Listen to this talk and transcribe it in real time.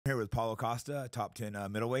Here with Paulo Costa, top 10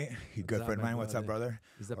 middleweight. He's a good friend of mine. What's up, brother?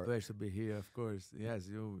 It's a pleasure to be here, of course. Yes,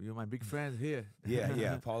 you're my big friend here.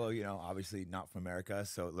 Yeah. Paulo, obviously not from America,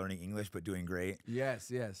 so learning English, but doing great.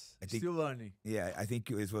 Yes. Still learning. Yeah, I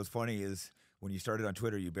think what's funny is when you started on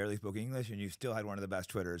Twitter, you barely spoke English, and you still had one of the best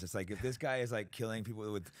Twitters. It's like, if this guy is like killing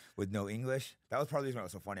people with no English, that was part of the reason why it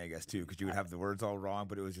was so funny, I guess, too, because you would have the words all wrong,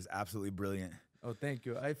 but it was just absolutely brilliant. Oh, thank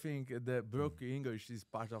you. I think the broken English is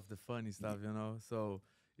part of the funny stuff, So,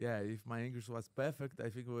 yeah, if my English was perfect, I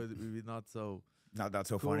think it would be not so... Not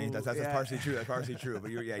so cool. funny. That's Yeah. partially true. That's partially true. But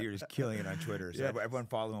you're just killing it on Twitter. So Yeah. everyone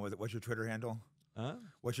following with it. What's your Twitter handle? Huh?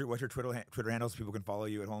 What's your Twitter handle so people can follow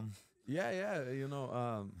you at home?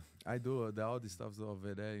 Yeah. I do all the stuff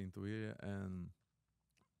over there in Twitter, and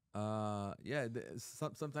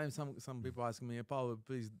sometimes some people ask me, Paulo,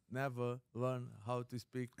 please never learn how to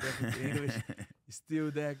speak perfect English.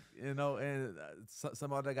 Still there, and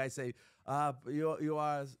some other guys say, you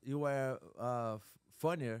were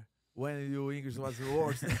funnier when your English was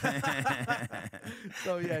worse.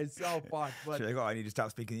 So yeah, it's all part. But So you're like, I need to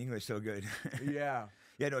stop speaking English so good. yeah.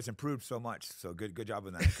 Yeah, no, it's improved so much. So good job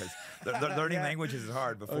on that. Because learning Yeah. languages is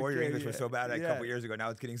hard. Before your Okay, English was so bad a yeah. couple years ago. Now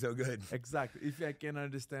it's getting so good. Exactly. If I can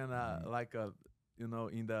understand,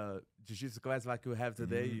 in the jiu-jitsu class like you have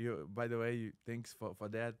today, by the way, thanks for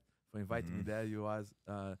that, for inviting me there. You was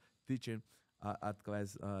teaching at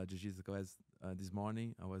class, jiu-jitsu class this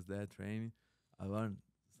morning. I was there training. I learned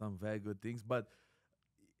some very good things. But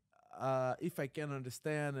if I can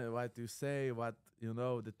understand what you say,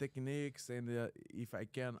 the techniques, and if I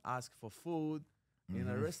can ask for food in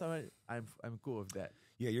a restaurant, I'm cool with that.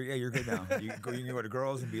 Yeah, you're good now. You can go to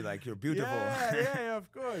girls and be like, you're beautiful. Yeah,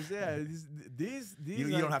 of course. Yeah, these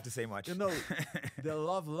You don't have to say much. The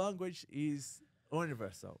love language is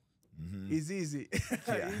universal. It's easy.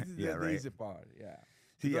 Yeah, It's yeah, the right. easy part. Yeah.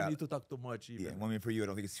 See, You don't yeah. need to talk too much even. Yeah, well, for you, I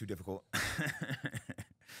don't think it's too difficult.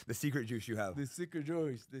 The secret juice you have. The secret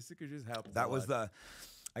juice helps. That a was lot.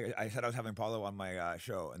 I said I was having Paulo on my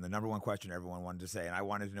show, and the number one question everyone wanted to say, and I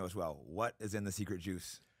wanted to know as well, what is in the secret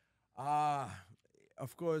juice?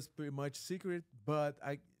 Of course, pretty much secret, but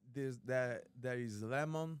there is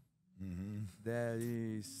lemon, there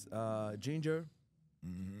is ginger,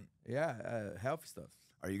 healthy stuff.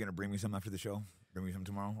 Are you gonna bring me some after the show? Bring me some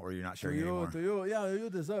tomorrow, or you're not sharing anymore? To you, yeah, you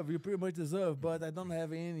deserve. You pretty much deserve, but I don't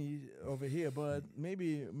have any over here. But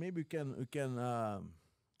maybe we can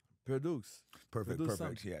produce. Perfect.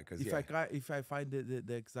 Something. Yeah, because if I find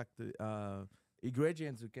the exact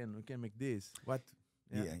ingredients, we can make this. What?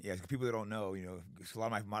 Yeah. 'Cause people that don't know, 'cause a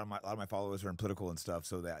lot of my followers are in political and stuff.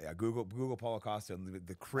 So that Google Paulo Costa and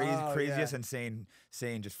the craziest, insane,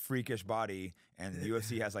 just freakish body, and the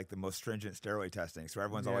UFC has like the most stringent steroid testing. So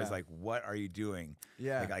everyone's always like, "What are you doing?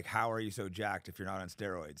 Yeah. Like how are you so jacked if you're not on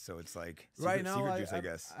steroids?" So it's like Right now, secret juice, I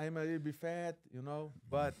guess. I'm a little bit fat,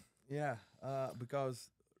 but yeah,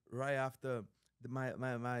 because right after my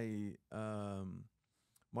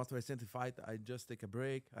most recent fight, I just take a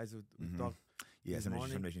break. As we talked. Yeah, This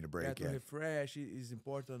sometimes morning. you need a break. To refresh is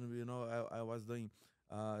important. I was doing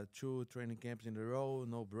 2 training camps in a row,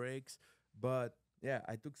 no breaks. But yeah,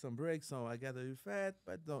 I took some breaks, so I got a little fat,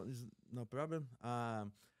 but it's no problem.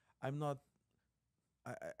 I'm not.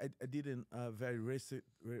 I didn't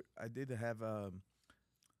I didn't have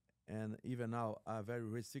and even now a very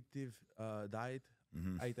restrictive diet.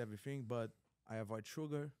 I eat everything, but I avoid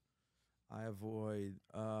sugar. I avoid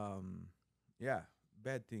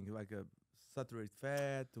bad things like saturated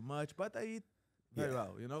fat too much, but I eat very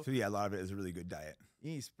well, So yeah, a lot of it is a really good diet.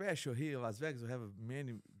 Especially here in Las Vegas, we have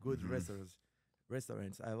many good restaurants.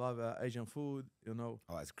 I love Asian food, Oh,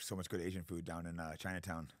 it's so much good Asian food down in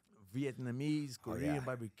Chinatown. Vietnamese, Korean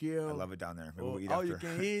barbecue. I love it down there. Maybe we'll eat all after. you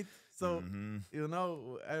can eat. So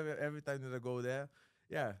every time that I go there,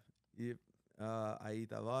 I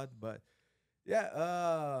eat a lot. But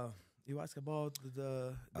you ask about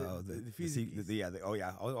the physics.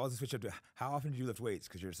 I'll just switch up to how often do you lift weights?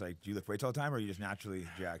 Because you're just like, do you lift weights all the time, or are you just naturally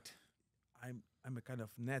jacked? I'm a kind of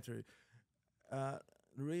natural.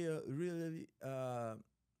 Really,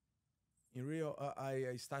 in Rio,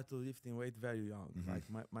 I started lifting weight very young. Like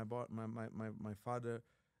my father,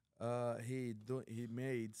 he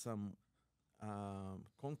made some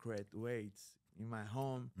concrete weights in my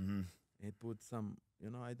home. He put some,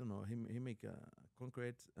 I don't know. He make a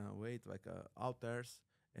concrete weight like altars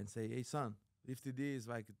and say, hey son, lift this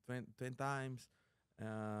like 20 times,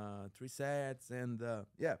 3 sets, and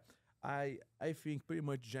I think pretty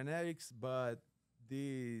much genetics, but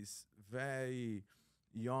this very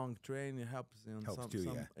young training helps in Helps some, too,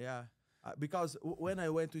 some yeah. because when I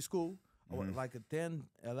went to school, like 10,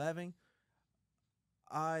 11,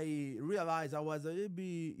 I realized I was a little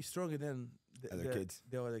bit stronger than the other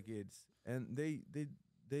kids, and they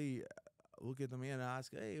look at me and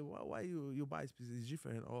ask, "Hey, why you biceps is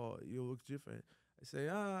different or you look different?" I say,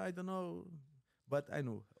 I don't know, but I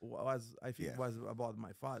know I think it was about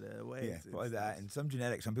my father. Probably that, and some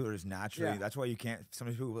genetics. Some people are just naturally. That's why you can't. Some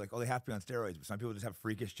people are like, they have to be on steroids, but some people just have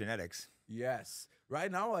freakish genetics. Yes,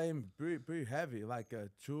 right now I am pretty heavy, like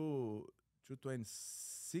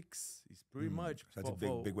 226 is pretty much. So that's a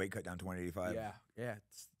big weight cut down to 185.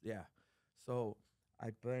 Yeah. So I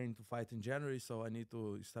plan to fight in January, so I need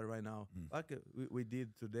to start right now. Like we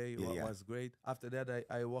did today, was great. After that,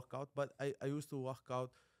 I work out, but I used to work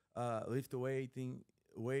out, lift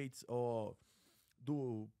weights or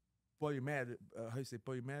do polymetric. How you say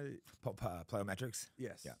polymetric? Plyometrics.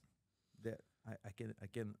 Yes. Yeah. That I can.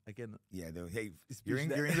 Yeah. Hey, your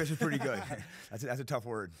English is pretty good. That's a tough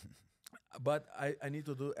word. But I need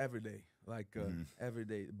to do every day, like every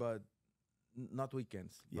day, but not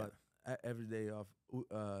weekends. Yeah. But every day of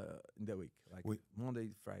in the week, like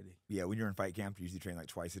Monday, Friday. Yeah, when you're in fight camp, you usually train like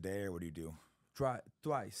twice a day, or what do you do?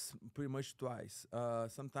 Twice, pretty much twice.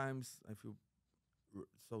 Sometimes I feel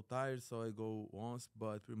so tired, so I go once,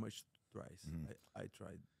 but pretty much twice. I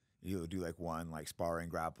tried. You do like one, like sparring,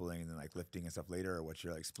 grappling, and then like lifting and stuff later, or what's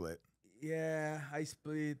your like split? Yeah, I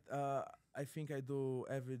split. I think I do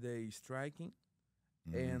every day striking,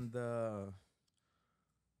 and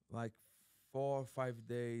like 4 or 5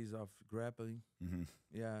 days of grappling.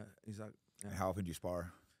 Yeah, it's like. Yeah. How often do you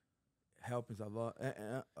spar? Helps a lot.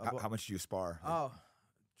 How much do you spar?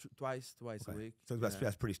 Twice a week. So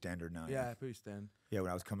that's pretty standard now. Yeah, pretty standard. Yeah,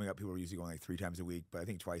 when I was coming up, people were usually going like 3 times a week, but I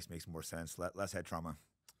think twice makes more sense. Less head trauma.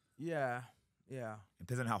 Yeah. It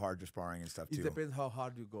depends on how hard you're sparring and stuff too. It depends how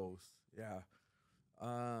hard you goes. Yeah.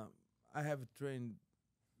 I have trained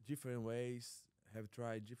different ways. Have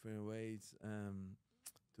tried different ways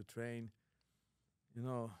to train. You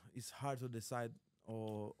know, it's hard to decide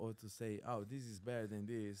or to say, this is better than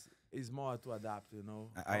this. It's more to adapt, you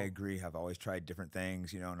know. I agree. I've always tried different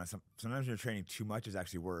things, you know, and sometimes when you're training too much is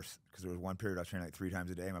actually worse, because there was one period I was training like 3 times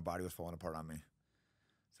a day and my body was falling apart on me.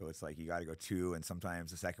 So it's like you got to go 2, and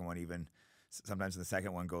sometimes the second one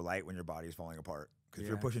go light when your body is falling apart. Because if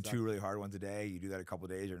you're pushing 2 really hard ones a day, you do that a couple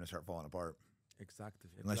of days, you're going to start falling apart. Exactly.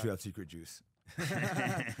 Unless you have secret juice.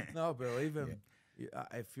 No, bro, I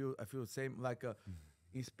feel the same, like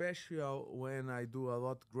especially when I do a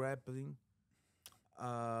lot grappling,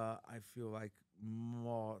 I feel like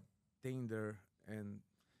more tender and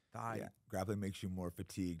tight. Yeah, grappling makes you more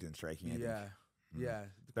fatigued than striking. I think. Yeah.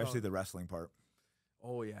 Especially the wrestling part.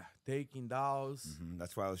 Oh yeah, taking downs.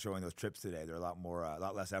 That's why I was showing those trips today. They're a lot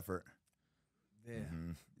less effort. Yeah,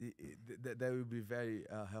 that would be very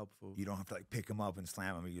helpful. You don't have to like pick them up and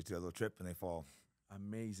slam them. You just do a little trip and they fall.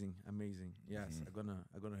 Amazing. Yes, I'm gonna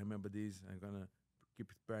remember these. I'm gonna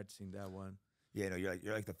keep practicing that one. Yeah, no,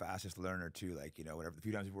 you're like the fastest learner too. Like, you know, whatever, the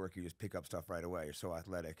few times you work, you just pick up stuff right away. You're so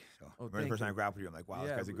athletic. So remember the first time I grappled you, I'm like, wow,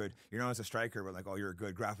 this guy's a good. You're not as a striker, but like, you're a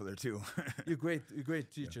good grappler too. You're great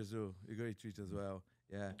teacher too. You're great teacher as well.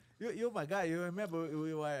 Yeah, you're my guy. You remember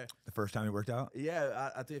we were the first time we worked out?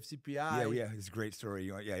 Yeah, at the FCPI. Yeah, it's a great story.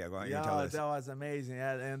 Go on, you tell us. That was amazing.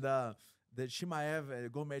 Yeah, and the Chimaev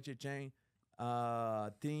Gourmet Chechen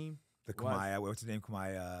team. The Kumaya, what's his name?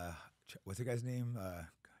 Kumaya, what's the guy's name?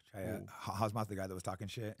 Hosmouth, the guy that was talking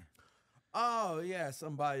shit. Oh yeah,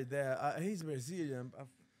 somebody there. He's Brazilian.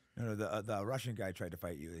 No, the Russian guy tried to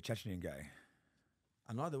fight you. The Chechnyan guy.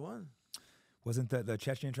 Another one. Wasn't the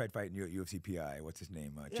Chechnyan tried fighting you at UFC PI? What's his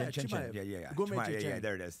name? Chimaev. Yeah. Chimaev. Yeah,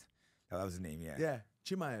 there it is. That was his name. Yeah. Yeah,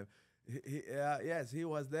 Chimaev. Yes, he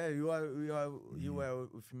was there. You were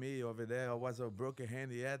with me over there. I was a broken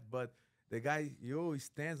hand yet, but the guy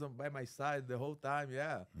stands by my side the whole time.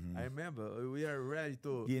 Yeah, I remember. We are ready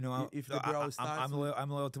to. You know, if the brawl starts,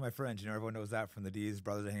 I'm loyal to my friends. You know, everyone knows that from the D's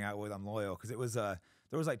brothers I hang out with. I'm loyal because it was there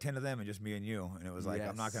was like 10 of them and just me and you, and it was like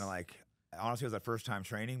I'm not gonna like. Honestly, it was our first time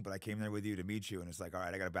training, but I came there with you to meet you, and it's like, all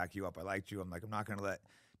right, I got to back you up. I liked you. I'm like, I'm not going to let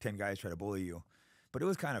 10 guys try to bully you. But it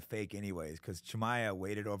was kind of fake anyways, because Chimaev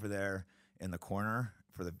waited over there in the corner.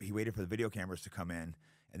 He waited for the video cameras to come in,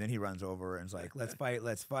 and then he runs over and is like, let's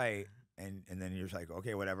fight. And then you're just like,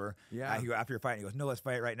 okay, whatever. Yeah. He after your fight, he goes, no, let's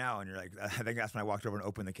fight right now. And you're like, I think that's when I walked over and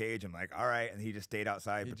opened the cage. I'm like, all right. And he just stayed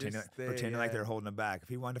outside, pretending like they're holding him back. If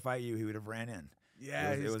he wanted to fight you, he would have ran in.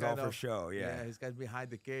 Yeah, it was all for show. Yeah, he's got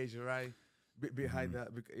behind the cage, right? Behind the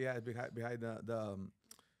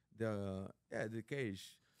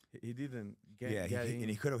cage. He didn't get in. And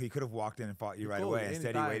he could have walked in and fought you right away.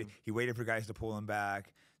 Instead, he waited for guys to pull him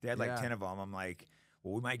back. They had like 10 of them. I'm like,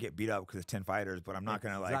 well, we might get beat up because it's 10 fighters, but I'm not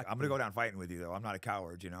gonna like. I'm gonna go down fighting with you though. I'm not a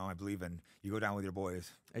coward, you know. I believe in you go down with your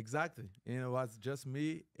boys. Exactly. You know, it was just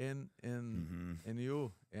me and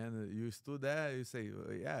you, and you stood there. You say,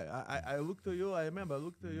 yeah. I look to you. I remember I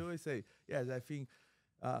look to you. I say, yes. I think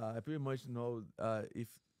I pretty much know if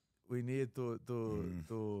we need to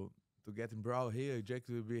get in brawl here, Jake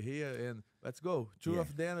will be here, and let's go. Two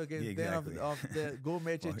of them against 10 of the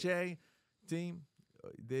Gourmet Chain team.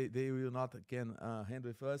 They will not can handle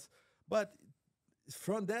with us. But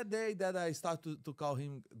from that day that I start to call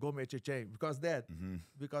him Gourmet Chain because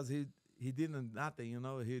he didn't nothing, you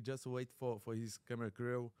know. He just wait for his camera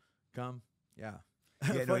crew come. Yeah.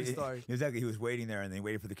 Funny story. Exactly. He was waiting there, and then he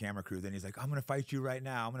waited for the camera crew. Then he's like, I'm going to fight you right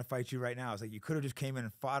now. I'm going to fight you right now. It's like, you could have just came in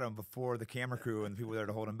and fought him before the camera crew and the people there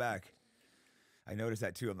to hold him back. I noticed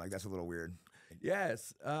that too. I'm like, that's a little weird.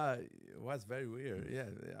 Yes. It was very weird. Yeah.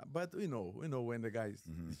 But we know when the guy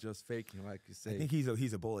is just faking, like you say. I think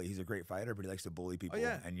he's a bully. He's a great fighter, but he likes to bully people. Oh,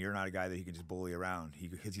 yeah. And you're not a guy that he can just bully around.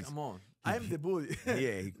 Come on. I'm the bully.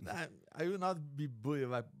 Yeah. I will not be bullied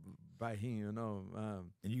by him, you know.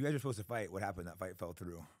 And you guys are supposed to fight. What happened? That fight fell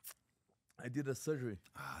through. I did a surgery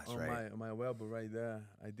on my elbow right there.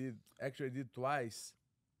 I did twice.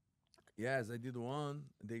 Yes, I did one.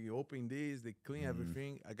 They opened this, they clean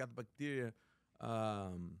everything. I got bacteria. The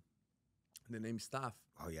name staph.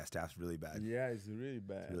 Oh yeah, staph's really bad. Yeah, it's really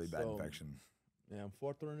bad. It's really bad infection. Yeah,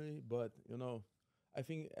 unfortunately, but you know, I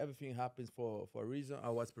think everything happens for a reason. I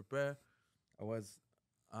was prepared.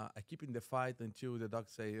 I keep in the fight until the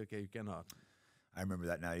doctor say, okay, you cannot. I remember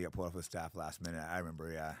that now. You got pulled off with staph last minute. I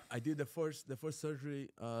remember, yeah. I did the first surgery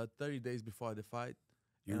 30 days before the fight.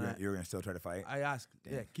 You were gonna still try to fight? I asked,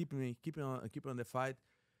 keep on the fight.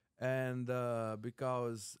 And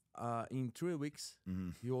because in 3 weeks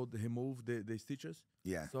he would remove the stitches.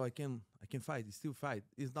 Yeah. So I can fight. Still fight.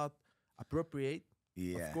 It's not appropriate,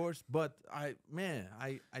 of course, but I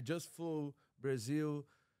just flew Brazil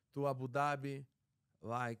to Abu Dhabi,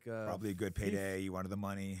 like probably a good payday. You wanted the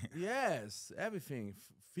money. Yes, everything.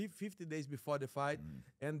 50 days before the fight,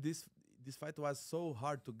 and this fight was so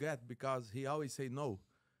hard to get because he always say no.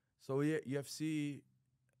 So UFC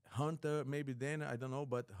Hunter, maybe then I don't know,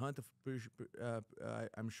 but Hunter,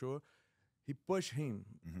 I'm sure, he pushed him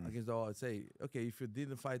against the wall. Say, okay, if you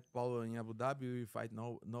didn't fight Paulo in Abu Dhabi, you fight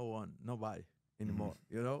nobody anymore.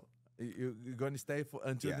 You know, you're going to stay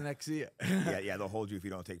until the next year. yeah, they'll hold you if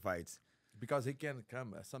you don't take fights. Because he can't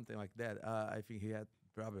come, something like that. I think he had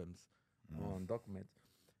problems on documents.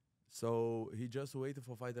 So he just waited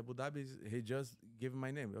for fight Abu Dhabi. He just gave my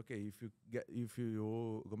name. Okay, if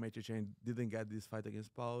you Gourmet Chain didn't get this fight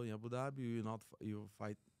against Paul in Abu Dhabi, you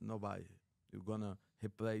fight nobody. You're gonna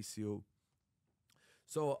replace you.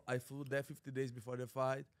 So I flew there 50 days before the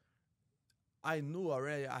fight. I knew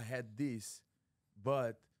already I had this,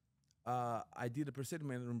 but I did a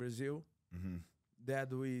procedure in Brazil that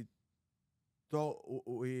we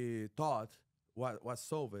thought was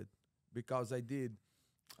solved because I did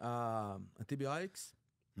antibiotics,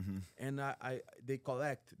 and they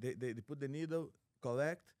put the needle,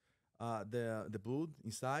 collect the blood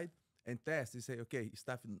inside, and test. They say, okay,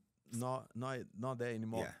 staph not there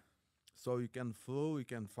anymore. Yeah. So you can flew, you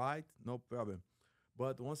can fight, no problem.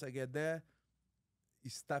 But once I get there,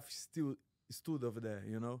 staph still stood over there,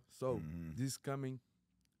 you know. So this coming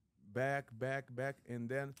back, and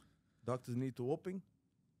then doctors need to open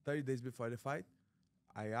 30 days before the fight.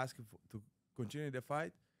 I asked to continue the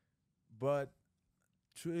fight, but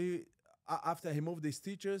after he moved the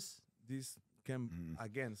stitches, this came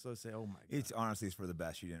again. So I say, oh my God. It's honestly for the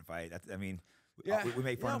best you didn't fight. We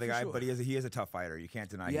make fun of the guy, but he is a tough fighter. You can't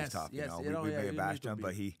deny he's tough. Yes, we may have bashed him,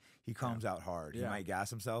 but he comes out hard. He might gas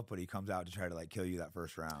himself, but he comes out to try to like kill you that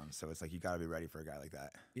first round. So it's like you got to be ready for a guy like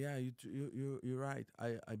that. Yeah, you're right.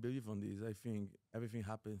 I believe on this. I think everything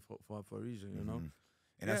happens for a reason, you know.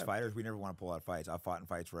 And as fighters, we never want to pull out fights. I've fought in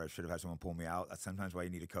fights where I should have had someone pull me out. That's sometimes why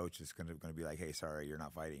you need a coach that's going to be like, hey, sorry, you're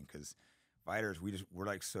not fighting. Because fighters, we're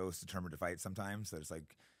like so determined to fight sometimes that it's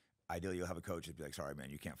like, ideally you'll have a coach that'd be like, sorry,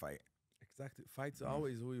 man, you can't fight. Exactly. Fights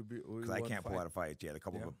always will be. Because I can't pull out a fight. Yeah, a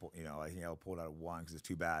couple of, I think I pulled out of one because it's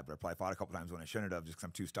too bad. But I probably fought a couple times when I shouldn't have just because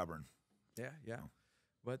I'm too stubborn. Yeah.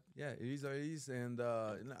 But yeah, it is what it is. And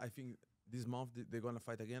I think this month they're going to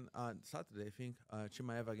fight again. Saturday, I think.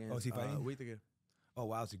 Chimaev against is he fighting? Whittaker. Oh,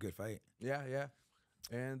 wow, it's a good fight. Yeah.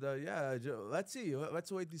 And let's see. Let's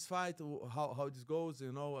wait this fight, how this goes.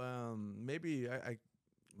 You know, maybe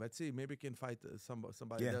let's see. Maybe can fight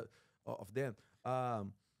somebody of them.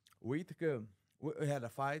 Whittaker, we had a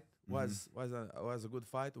fight. Was a good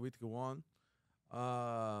fight. Whittaker won.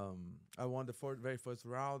 I won the very first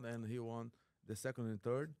round, and he won the second and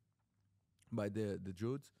third. by the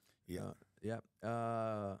Jude. Yeah.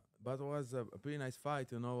 But it was a pretty nice fight.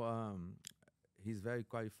 He's very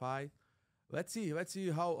qualified. Let's see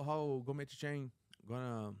how Gomet Chen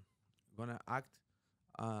gonna act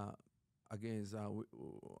against a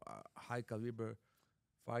high caliber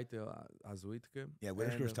fighter as Whitaker. Yeah,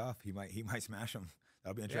 Whitaker's tough. He might smash him.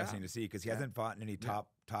 That'll be interesting to see because he hasn't fought in any top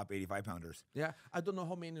 85 pounders. Yeah, I don't know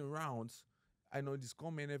how many rounds. I know this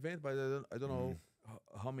main event, but I don't know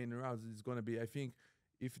how many rounds it's gonna be. I think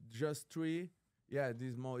if just 3, this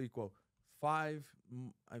is more equal. 5,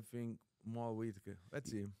 I think more Whitaker. Let's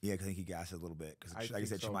see. Yeah, I think he gassed a little bit because, like I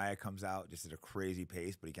said, Chimaev comes out just at a crazy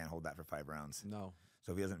pace, but he can't hold that for 5 rounds. No.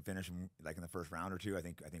 So if he doesn't finish him like in the first round or 2, I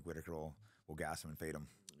think Whitaker will gas him and fade him.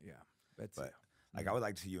 Yeah, let's see. Like I would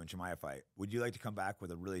like to see you and Chimaev fight. Would you like to come back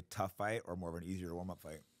with a really tough fight or more of an easier warm up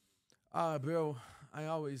fight? Bro, I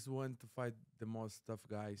always want to fight the most tough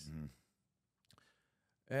guys. Mm-hmm.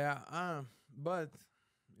 Yeah, but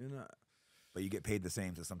But you get paid the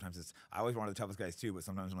same, so sometimes I always wanted the toughest guys too, but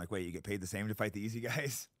sometimes I'm like, wait, you get paid the same to fight the easy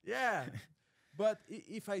guys? Yeah, but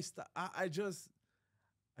if I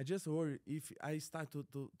just worry if I start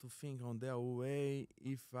to think on their way,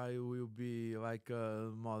 if I will be like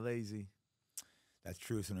more lazy. That's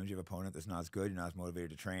true. Sometimes you have an opponent that's not as good, you're not as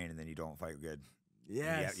motivated to train, and then you don't fight good.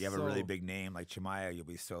 Yeah, you have a really big name like Chimaev, you'll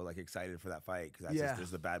be so like excited for that fight because just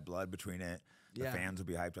there's the bad blood between it. The fans will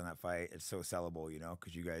be hyped on that fight. It's so sellable,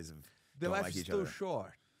 because you guys the don't life like is each too other.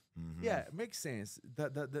 short. Mm-hmm. Yeah, it makes sense.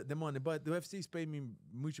 The money, but the UFC is paying me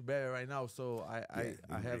much better right now, so I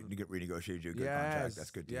have renegotiated you a good contract.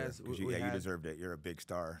 That's good to hear. Because you deserved it. You're a big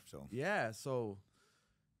star. So so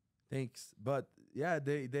thanks. But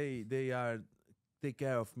they are take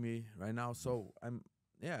care of me right now, so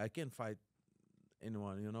I can fight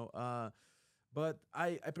anyone, but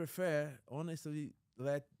I prefer honestly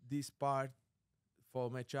let this part for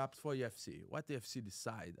matchups for UFC. What the UFC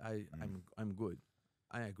decide, I'm good.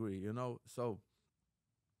 I agree, So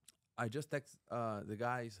I just text the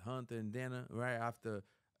guys Hunter and Dana right after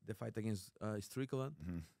the fight against Strickland.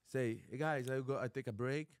 Mm-hmm. Say, hey guys, I take a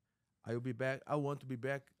break. I will be back. I want to be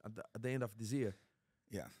back at the end of this year.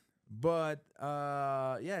 Yeah. But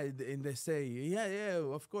and they say,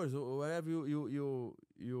 of course, wherever you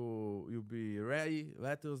be ready,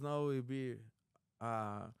 let us know. It'll be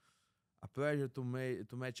a pleasure to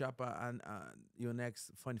match up on your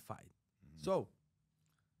next fun fight. Mm-hmm. So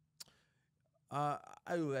I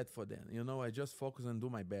will let for them. I just focus and do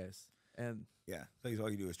my best. And so all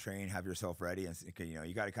you do is train, have yourself ready, and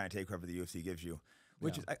you got to kind of take whoever the UFC gives you.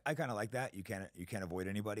 Which is I kind of like that. You can't avoid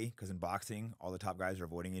anybody because in boxing, all the top guys are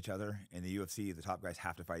avoiding each other. In the UFC, the top guys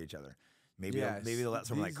have to fight each other. Maybe they'll let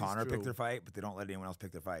someone like Conor pick their fight, but they don't let anyone else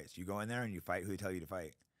pick their fights. You go in there and you fight who they tell you to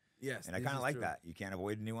fight. Yes, and I kind of like that. You can't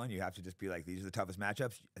avoid anyone. You have to just be like, these are the toughest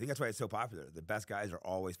matchups. I think that's why it's so popular. The best guys are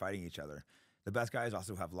always fighting each other. The best guys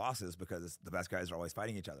also have losses because the best guys are always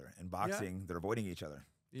fighting each other. In boxing, they're avoiding each other.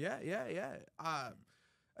 Yeah.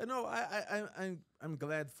 I know. I'm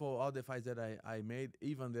glad for all the fights that I made,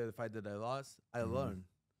 even the fight that I lost. I learned.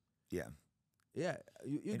 Yeah. Yeah.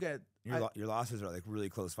 You get your losses are like really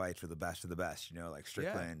close fights for the best of the best. Like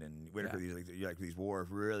Strickland and Whitaker. These wars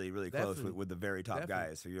really really close with the very top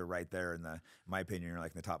guys. So you're right there in my opinion, you're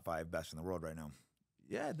like in the top 5 best in the world right now.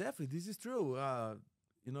 Yeah, definitely. This is true.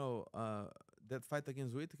 That fight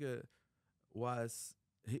against Whitaker was.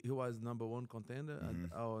 He was number 1 contender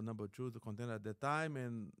or number 2 contender at the time,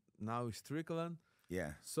 and now he's Strickland.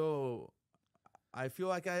 Yeah. So I feel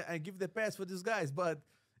like I give the pass for these guys, but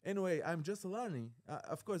anyway, I'm just learning.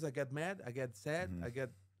 Of course, I get mad, I get sad, I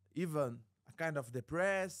get even kind of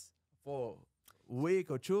depressed for a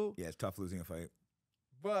week or 2. Yeah, it's tough losing a fight.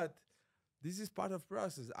 But this is part of the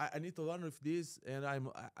process. I need to learn with this, and I'm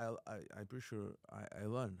pretty sure I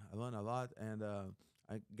learn. I learn a lot, and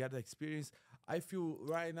I get the experience. I feel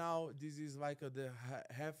right now this is like the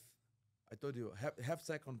half. I told you half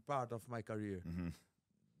second part of my career. Mm-hmm.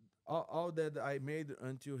 All that I made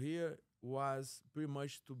until here was pretty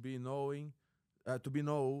much to be known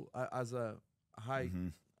as a high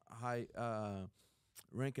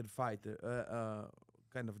ranked fighter,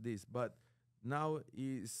 kind of this. But now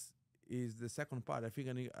is the second part. I think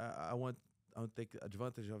I want to take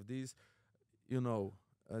advantage of this.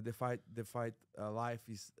 The fight life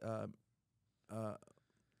is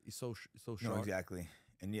so short. No, exactly.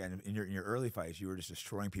 And in your early fights, you were just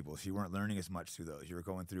destroying people, so you weren't learning as much through those. You were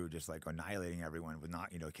going through just like annihilating everyone with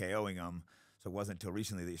not KOing them. So it wasn't until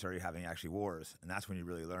recently that you started having actually wars, and that's when you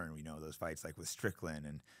really learn. Those fights like with Strickland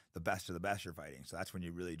and the best of the best you're fighting. So that's when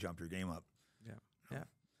you really jump your game up. Yeah.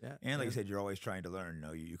 Yeah. And like you said, you're always trying to learn. You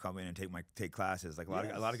know, you come in and take classes. Like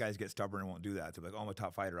a lot of guys get stubborn and won't do that. So like, oh, I'm a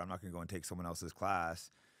top fighter. I'm not going to go and take someone else's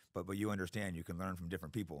class. But you understand you can learn from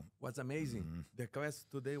different people. What's amazing? The class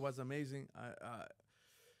today was amazing.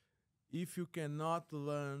 If you cannot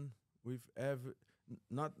learn with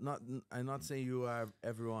I'm not saying you are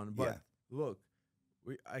everyone, but look,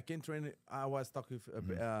 I can train. I was talking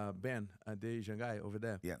with Ben, the Asian guy over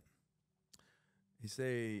there. Yeah. He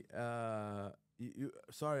say,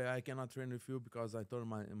 sorry, I cannot train with you because I tore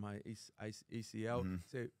my ACL.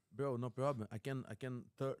 Say, bro, no problem. I can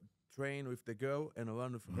train with the girl and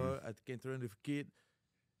learn with her. I can train with kid.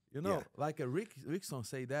 You know, like a Rickson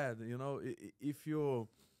say that. You know, if you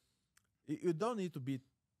don't need to be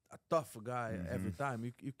a tough guy every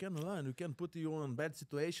time. You can learn. You can put you in bad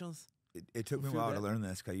situations. It took me a while to learn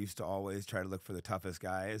this because I used to always try to look for the toughest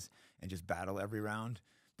guys and just battle every round.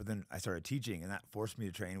 But then I started teaching, and that forced me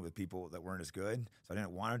to train with people that weren't as good. So I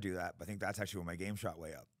didn't want to do that. But I think that's actually when my game shot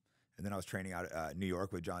way up. And then I was training out at New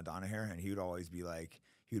York with John Donaher, and he would always be like,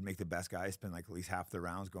 he would make the best guys spend like at least half the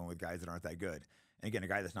rounds going with guys that aren't that good. And again, a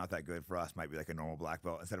guy that's not that good for us might be like a normal black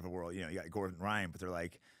belt instead of a world. You know, you got Gordon Ryan, but they're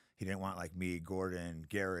like, he didn't want like me, Gordon,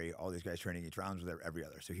 Gary, all these guys training each round with every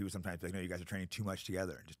other. So he would sometimes be like, no, you guys are training too much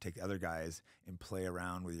together. And just take the other guys and play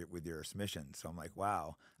around with your submissions. So I'm like,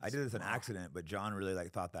 wow, I did this an accident, but John really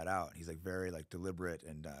like thought that out. He's like very like deliberate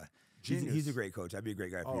and he's a great coach. I'd be a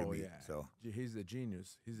great guy for you to meet. Yeah. So he's a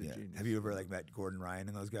genius. He's a genius. Have you ever like met Gordon Ryan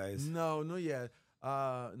and those guys? No, not yet.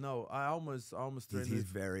 No, I almost trained. He's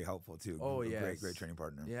very helpful too. Oh yeah, great training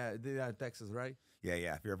partner. Yeah, they are in Texas, right? Yeah.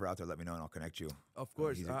 If you're ever out there, let me know and I'll connect you. Of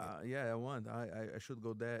course. I want. I should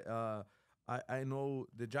go there. I know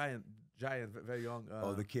the giant, very young.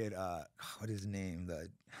 The kid. What is his name?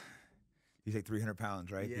 He's like 300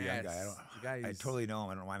 pounds, right? Yes. The young guy. I totally know him.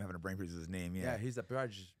 I don't know why I'm having a brain freeze with his name. Yeah. Yeah, he's a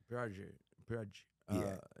prodigy.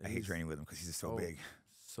 I hate training with him because he's just so big.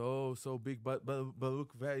 So big, but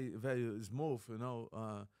look very smooth. You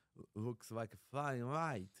know, looks like a flying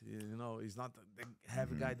light. You know, he's not the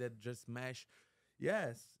heavy guy that just smash.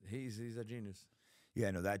 Yes, he's a genius.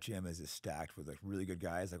 Yeah, no, that gym is stacked with like really good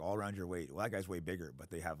guys, like all around your weight. Well, that guy's way bigger,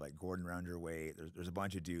 but they have like Gordon around your weight. There's a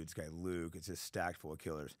bunch of dudes, guy Luke. It's just stacked full of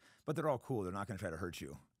killers, but they're all cool. They're not going to try to hurt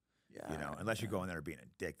you. Yeah, you know, unless you go in there being a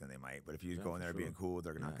dick, then they might. But if you go in there being cool,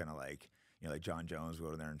 they're not going to like. You know, like John Jones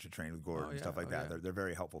go in there and to train with Gordon and stuff like that. They're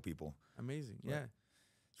very helpful people. Amazing,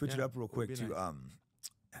 Switch it up real quick to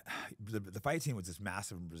the fight scene was just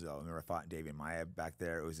massive in Brazil. I remember I fought David Maia back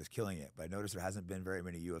there. It was just killing it. But I noticed there hasn't been very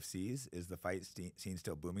many UFCs. Is the fight scene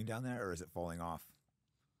still booming down there, or is it falling off?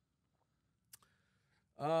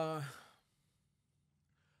 I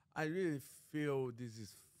really feel this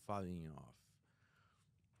is falling off.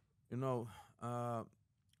 You know,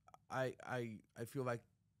 I feel like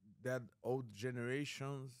that old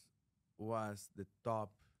generations was the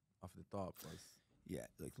top of the top. Yeah,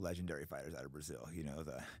 like legendary fighters out of Brazil. You know,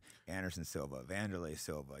 the Anderson Silva, Vanderlei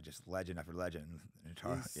Silva, just legend after legend.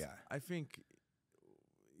 I think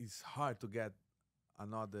it's hard to get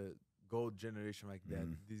another gold generation like that.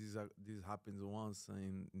 This happens once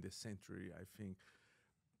in the century, I think.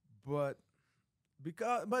 But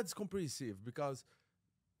it's comprehensive because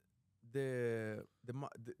the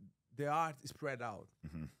art is spread out.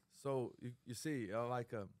 So you see,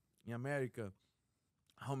 in America,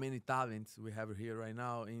 how many talents we have here right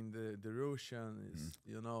now in the Russian,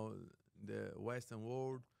 you know, the Western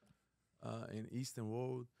world, and Eastern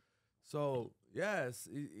world. So yes,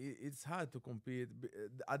 it's hard to compete.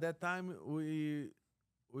 At that time, we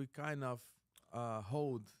kind of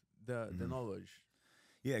hold the knowledge.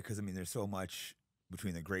 Yeah, because I mean, there's so much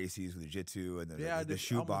between the Gracies with the jiu-jitsu and the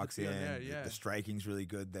shoot boxing. The striking's really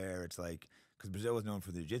good there. It's like, because Brazil was known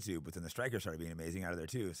for the jiu-jitsu, but then the strikers started being amazing out of there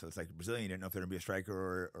too. So it's like Brazilian didn't know if they're gonna be a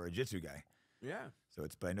striker or a jiu-jitsu guy. Yeah. So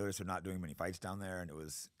but I noticed they're not doing many fights down there, and it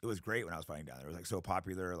was great when I was fighting down there. It was like so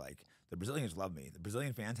popular. Like the Brazilians love me. The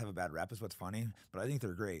Brazilian fans have a bad rep, is what's funny, but I think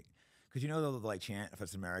they're great. Because you know they'll like chant, if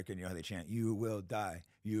it's American, you know how they chant, "You will die,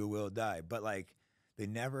 you will die," but like they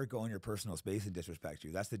never go in your personal space and disrespect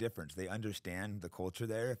you. That's the difference. They understand the culture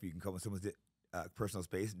there. If you can come with someone's personal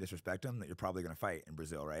space and disrespect them, that you're probably going to fight in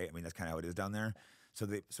Brazil, right? I mean, that's kind of how it is down there. So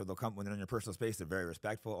they'll come when they're in your personal space. They're very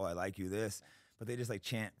respectful. Oh, I like you, this, but they just like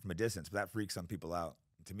chant from a distance. But that freaks some people out.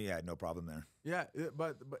 To me, I had no problem there. Yeah,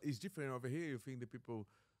 but it's different over here. You think the people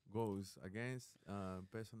goes against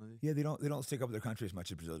personally? Yeah, they don't stick up with their country as much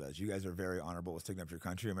as Brazil does. You guys are very honorable with sticking up to your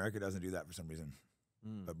country. America doesn't do that for some reason.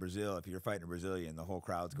 But Brazil, if you're fighting a Brazilian, the whole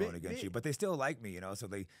crowd's going against you. But they still like me, you know. So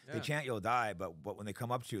they chant you'll die, but when they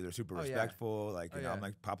come up to you, they're super respectful. Like you know, I'm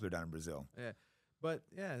like popular down in Brazil. Yeah, but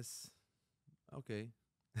yes, okay.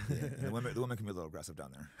 Yeah, and the women can be a little aggressive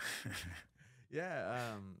down there.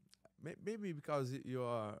 Yeah, maybe because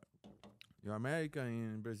you're American.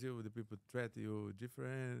 In Brazil, the people treat you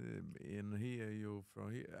different. In here, you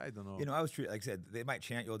from here. I don't know. You know, I was treated, like I said, they might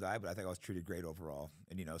chant "You'll die," but I think I was treated great overall.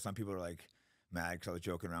 And you know, some people are like mad because I was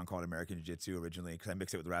joking around calling it American Jiu-Jitsu originally because I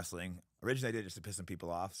mixed it with wrestling. Originally, I did it just to piss some people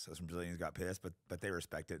off, so some Brazilians got pissed, but they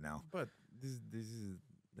respect it now. But this is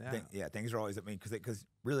yeah. Things are always, I mean, because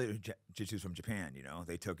really Jiu-Jitsu's from Japan, you know,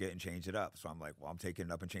 they took it and changed it up. So I'm like, well, I'm taking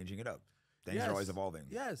it up and changing it up. Things are always evolving.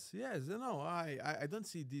 Yes. You know, I don't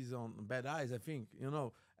see this on bad eyes. I think, you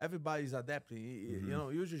know, everybody's adapting. You know,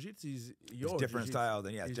 your jiu-jitsu is your it's different jiu-jitsu. style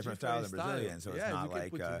than it's different style than Brazilian. So it's not you can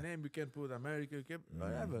like put your name, you can put American, you can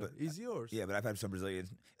whatever. It's yours. Yeah, but I've had some Brazilians.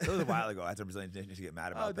 It was a while ago. I had some Brazilians get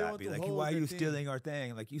mad about that. Be like, why are you stealing our thing?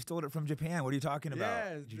 I'm like, you stole it from Japan. What are you talking about?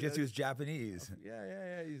 Yeah, Jiu-jitsu is Japanese.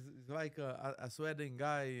 Yeah. It's like a Sweden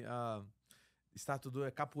guy start to do a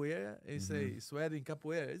capoeira and say Sweden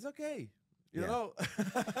capoeira. It's okay. You know?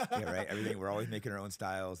 Yeah, right. Everything. We're always making our own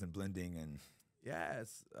styles and blending and.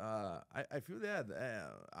 Yes, I feel that.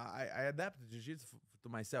 I adapt jiu-jitsu to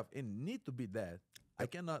myself and need to be that. I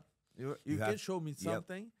cannot. You can show me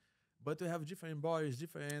something, but to have different bodies,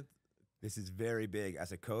 different. This is very big.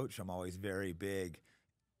 As a coach, I'm always very big.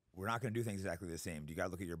 We're not going to do things exactly the same. You got to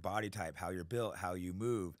look at your body type, how you're built, how you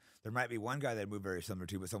move. There might be one guy that move very similar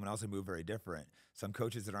to, but someone else that move very different. Some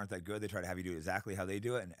coaches that aren't that good, they try to have you do exactly how they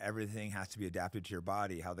do it, and everything has to be adapted to your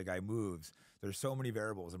body, how the guy moves. There's so many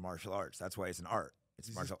variables in martial arts. That's why it's an art.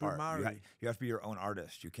 It's martial art. You have to be your own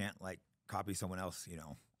artist. You can't like copy someone else. You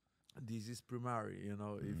know. This is primary. You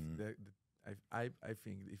know, if I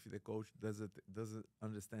think if the coach doesn't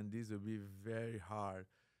understand this, it will be very hard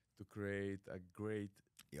to create a great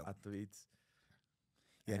athletes.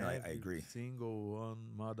 Yeah, no, I agree. Single one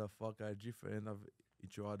motherfucker are different of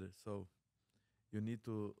each other, so you need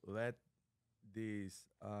to let this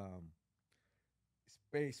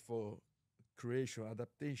space for creation,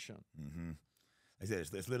 adaptation. I said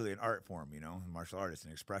it's literally an art form, you know. Martial art is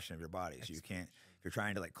an expression of your body. So you can't, if you're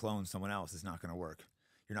trying to like clone someone else, it's not going to work.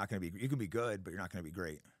 You're not going to be. You can be good, but you're not going to be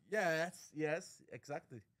great. Yes,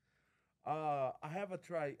 exactly. I have a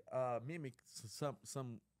try mimic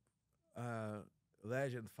some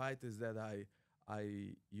legend fighters that I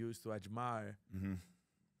used to admire.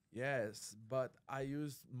 Yes, but I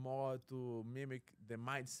use more to mimic the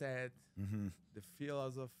mindset, the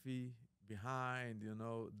philosophy behind, you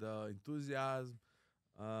know, the enthusiasm,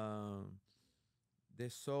 the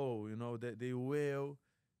soul, you know, the will.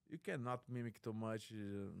 You cannot mimic too much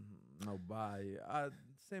nobody. At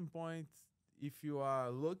the same point, if you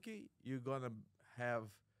are lucky, you're gonna have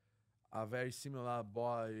a very similar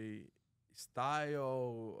body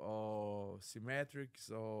style or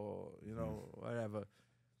symmetrics or, you know, whatever.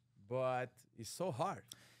 But it's so hard.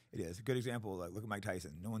 It is. A good example, like look at Mike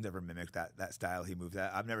Tyson. No one's ever mimicked that style he moved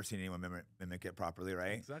that. I've never seen anyone mimic it properly,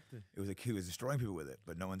 right? Exactly. It was like he was destroying people with it,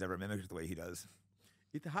 but no one's ever mimicked it the way he does.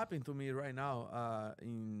 It happened to me right now.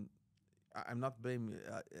 I'm not blaming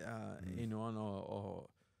anyone or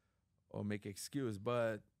make excuse,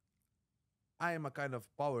 but I am a kind of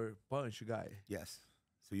power punch guy. Yes.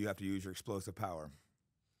 So you have to use your explosive power.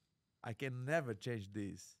 I can never change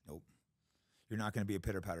this. Nope. You're not going to be a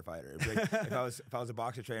pitter-patter fighter. Like, if I was a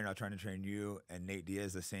boxer trainer, I was trying to train you and Nate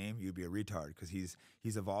Diaz the same, you'd be a retard because he's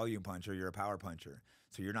a volume puncher, you're a power puncher.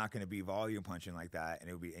 So you're not going to be volume punching like that, and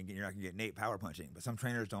you're not going to get Nate power punching. But some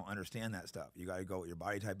trainers don't understand that stuff. You got to go what your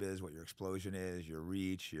body type is, what your explosion is, your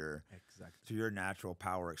reach, so you're a natural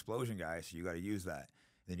power explosion guy. So you got to use that.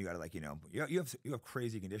 Then you got to like you have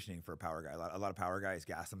crazy conditioning for a power guy. A lot of power guys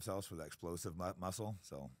gas themselves for the explosive muscle.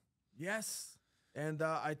 So yes. And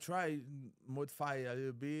I try modify a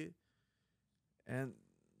little bit, and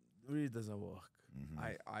it really doesn't work.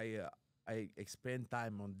 I spend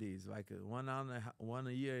time on this, like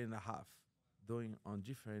 1 year and a half, doing on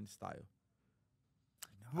different style.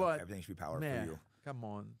 No, but everything should be power for you. Come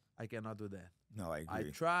on, I cannot do that. No, I agree.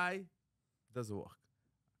 I try, doesn't work.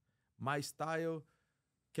 My style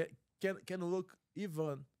can look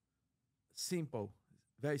even simple,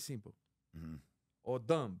 very simple, or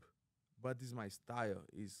dumb. But this is my style.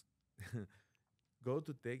 Is go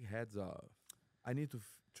to take heads off. I need to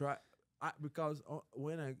try because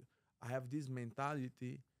when I have this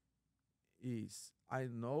mentality, is I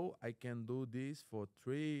know I can do this for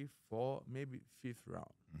 3, 4, maybe 5th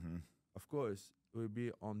round. Of course, it will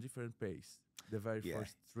be on different pace. The very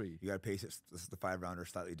first 3. You got to pace it. This is the 5 rounder,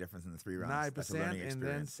 slightly different than the 3 rounds. 9% and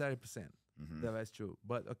then 30%. That's true.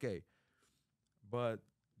 But okay, but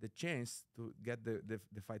the chance to get the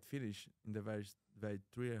fight finish in the very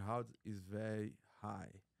 3 rounds is very high.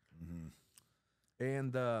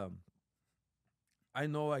 And I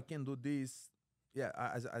know I can do this. Yeah,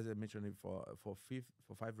 as I mentioned it for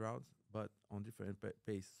 5 rounds, but on different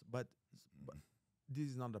pace. But this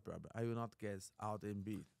is not the problem. I will not get out and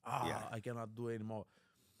beat. I cannot do anymore.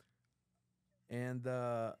 And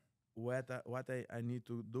what I need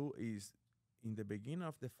to do is in the beginning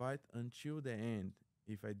of the fight until the end.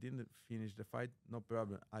 If I didn't finish the fight, no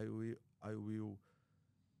problem. I will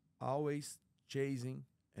always chasing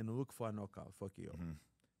and look for a knockout for KO.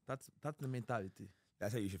 That's the mentality.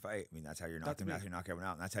 That's how you should fight. I mean, that's how you're knocking everyone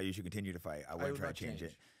out. And that's how you should continue to fight. I I wouldn't will try not to change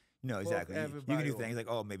change. it. No, exactly. You can everybody do will. things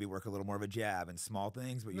like, maybe work a little more of a jab and small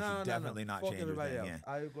things, but you should definitely not Fuck change your everybody thing. else.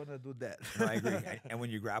 Yeah. I'm gonna do that. No, I agree. And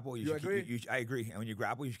when you grapple, You agree? I agree. And when you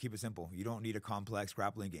grapple, you should keep it simple. You don't need a complex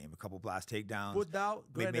grappling game. A couple blast takedowns, Put down,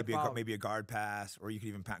 maybe a guard pass, or you could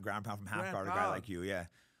even ground pound from half guard a guy like you,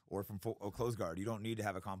 or from close guard. You don't need to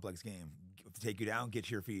have a complex game. To take you down, get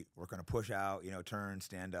to your feet. Work on a push out, turn,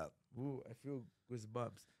 stand up. Ooh, I feel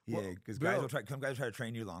goosebumps. Yeah, because guys will try to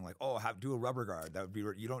train you long, like, do a rubber guard. That would be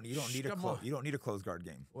you don't need a closed guard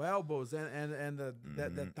game. Elbows and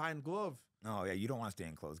the timed glove. Oh yeah, you don't want to stay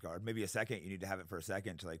in closed guard. Maybe a second, you need to have it for a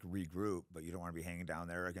second to like regroup, but you don't want to be hanging down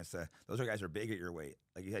there against those guys are big at your weight.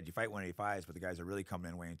 Like you said, you fight 185s, but the guys are really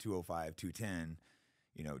coming in weighing 205, 210,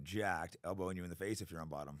 jacked, elbowing you in the face if you're on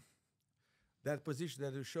bottom. That position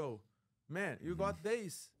that you show, man, you got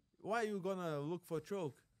days. Why are you gonna look for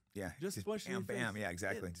choke? Yeah, just punch bam, in the bam. face. Yeah,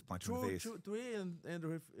 exactly. Just punch him in the face. 2-3, and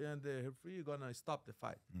the referee gonna stop the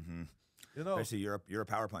fight. Especially you're a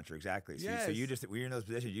power puncher, exactly. So, Yes. so when you're in those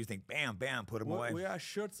positions, you think, bam, bam, put him away. We are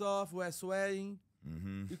shirts off. We are sweating.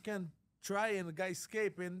 You can try and the guy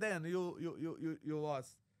escape, and then you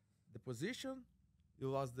lost the position, you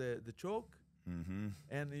lost the choke,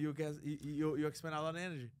 and you expend a lot of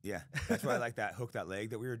energy. Yeah, that's why I like that hook that leg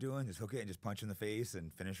that we were doing. Just hook it and just punch in the face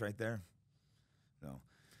and finish right there.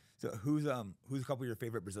 So who's a couple of your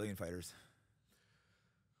favorite Brazilian fighters,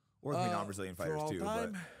 or non-Brazilian fighters all too?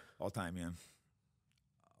 time? But all time, yeah.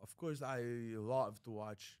 Of course, I love to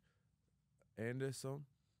watch Anderson,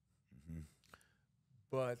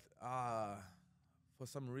 but for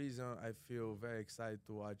some reason, I feel very excited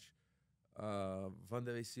to watch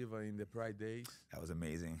Vanderlei Silva in the Pride days. That was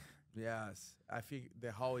amazing. Yes, I think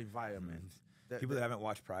the whole environment. People that haven't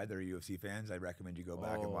watched Pride that are UFC fans, I recommend you go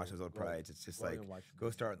back and watch those old Prides. It's just like, go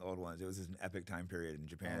start in the old ones. It was just an epic time period in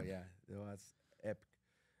Japan. Oh yeah, it was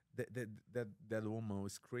epic. That woman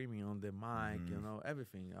was screaming on the mic,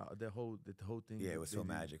 everything, the whole thing. Yeah, it was so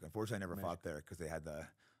magic. Unfortunately, I never fought there because they had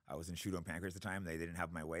I was in Shudo and Pancrase at the time. They didn't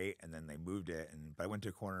have my weight, and then they moved it. But I went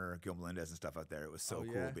to corner Gil Melendez and stuff out there. It was so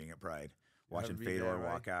cool being at Pride, watching Fedor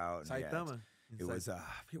walk out. Saitama. It was I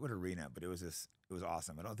forget what arena, but it was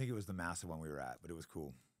awesome. I don't think it was the massive one we were at, but it was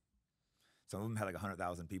cool. Some of them had like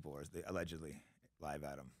 100,000 people, or they allegedly live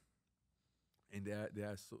at them. And they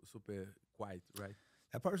are super quiet, right?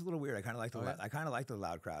 That part's a little weird. I kind of like the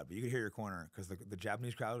loud crowd, but you could hear your corner because the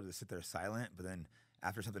Japanese crowd would just sit there silent, but then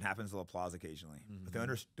after something happens, they'll applause occasionally. But they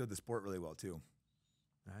understood the sport really well too.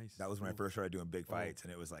 Nice. That was when I first started doing big fights,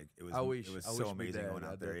 and it was so amazing going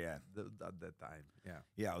out there. At that time, yeah.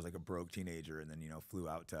 Yeah, I was like a broke teenager, and then flew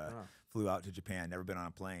out to Japan. Never been on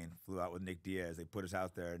a plane. Flew out with Nick Diaz. They put us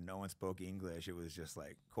out there. No one spoke English. It was just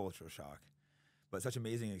like cultural shock, but such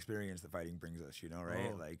amazing experience that fighting brings us.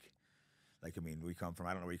 Right? Like I mean, we come from,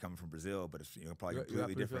 I don't know where you come from, Brazil, but it's probably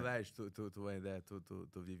completely different. You are privileged to went there to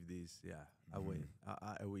live this. Yeah, I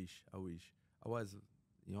wish. I was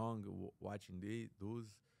young watching those,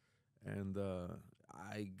 and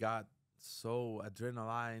I got so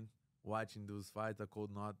adrenaline watching those fights. I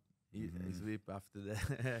could not sleep after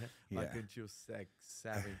that, like until 6,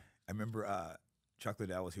 7. I remember Chuck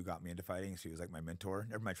Liddell was who got me into fighting. So he was like my mentor,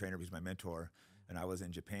 never my trainer, but he was my mentor. And I was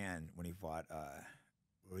in Japan when he fought.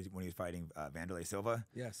 When he was fighting Vanderlei Silva.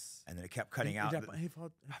 Yes. And then it kept cutting out. He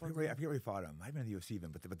fought I forget where he fought him. Might have been in the UFC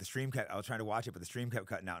even, but the stream I was trying to watch it, but the stream kept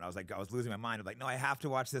cutting out. And I was losing my mind. I'm like, no, I have to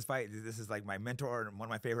watch this fight. This is like my mentor and one of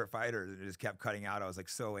my favorite fighters. And it just kept cutting out. I was like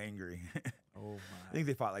so angry. Oh my. I think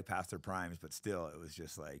they fought like past their primes, but still, it was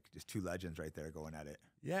just two legends right there going at it.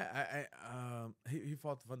 Yeah, he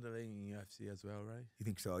fought Vanderlei in UFC as well, right? You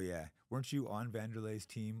think so? Yeah. Weren't you on Vanderlei's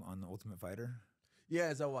team on The Ultimate Fighter?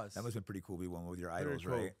 Yes, I was. That must have been pretty cool. Be one with your idols,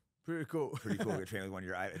 cool. right? Pretty cool. Pretty cool. You're training with one of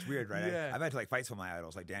your idols. It's weird, right? Yeah. I've had to fight some of my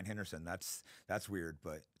idols, like Dan Henderson. That's weird,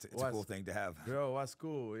 but it's a cool thing to have. Bro, was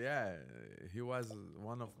cool. Yeah, he was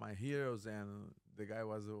one of my heroes, and the guy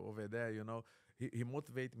was over there. He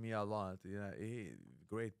motivated me a lot. Yeah,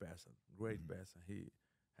 great person. He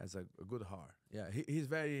has a good heart. Yeah, he's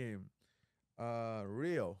very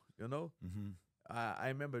real. I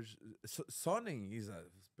remember Sonny is a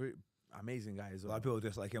amazing guy as A well. lot of people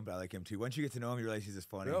dislike him, but I like him too. Once you get to know him, you realize he's just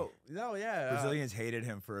funny. Yeah. Brazilians hated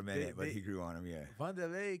him for a minute, but he grew on him. Yeah.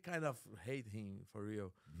 Vanderlei kind of hate him for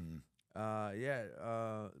real.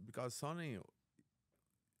 Because Sonny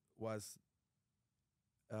was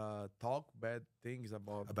talk bad things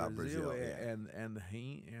about Brazil and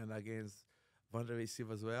him and against Vanderlei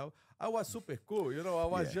Silva as well. I was super cool, you know. I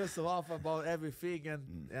was just laugh about everything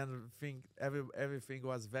and think everything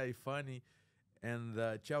was very funny. And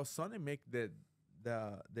Sonny make the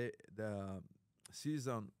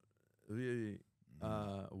season really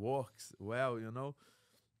works well, you know.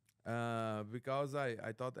 Because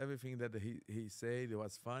I thought everything that he said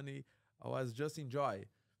was funny. I was just enjoy,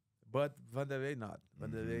 but Vanderlei not.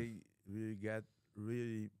 Vanderlei really get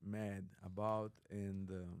really mad about, and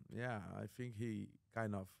I think he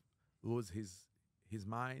kind of lose his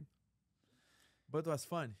mind. But it was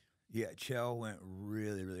funny. Yeah, Chell went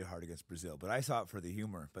really, really hard against Brazil, but I saw it for the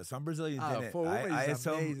humor. But some Brazilians didn't. I had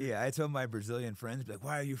some of my Brazilian friends be like,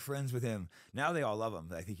 "Why are you friends with him?" Now they all love him.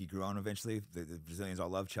 I think he grew on eventually. The Brazilians all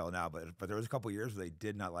love Chell now, but there was a couple years where they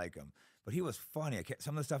did not like him. But he was funny.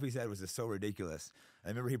 Some of the stuff he said was just so ridiculous. I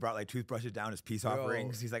remember he brought like toothbrushes down as peace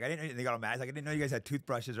offerings. He's like, I didn't know. They got all mad. He's like, I didn't know you guys had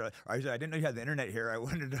toothbrushes, or I didn't know you had the internet here. I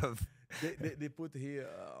wouldn't have. They put here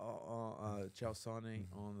Chell Sonny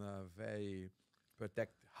on a very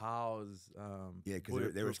protect house.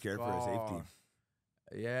 Because they were scared for his safety.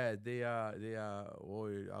 Yeah, they are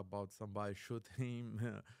worried about somebody shoot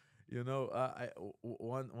him. You know,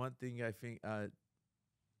 one thing I think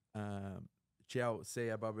Chell say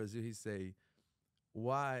about Brazil, he say,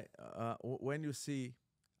 why when you see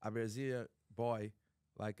a Brazilian boy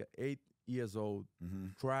like 8 years old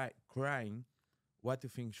crying, what do you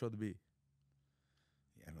think should be?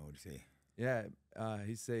 Yeah, I don't know what to say. Yeah,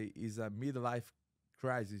 he say is a midlife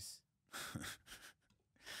crisis.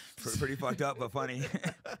 Pretty fucked up, but funny.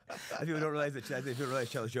 People don't realize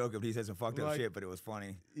Chell's joking, but he said some fucked up shit, but it was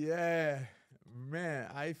funny. Yeah, man,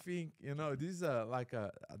 I think, you know, this is like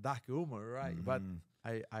a dark humor, right? But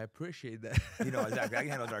I appreciate that. You know, exactly. I can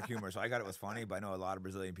handle dark humor, so I got it was funny, but I know a lot of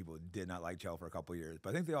Brazilian people did not like Chell for a couple of years. But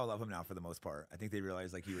I think they all love him now for the most part. I think they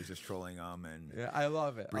realized like he was just trolling them, and yeah, I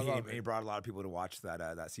love it. He brought a lot of people to watch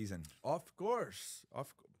that season. Of course,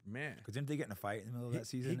 man. Because didn't they get in a fight in the middle of that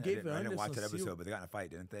season? I didn't watch that episode, but they got in a fight,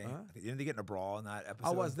 didn't they? Didn't they get in a brawl in that episode?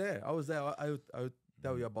 I was there. I would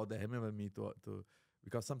tell you about that. Remember me to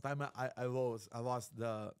because sometimes I lost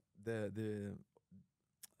the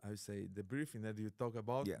I would say the briefing that you talk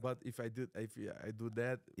about. Yeah. But if I do that, I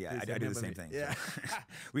do the same thing. Yeah, so.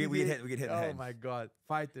 we get hit in the head. Oh my God,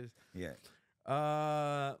 fighters. Yeah.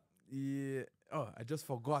 Yeah. Oh, I just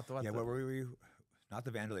forgot what. Yeah, where were we? Not the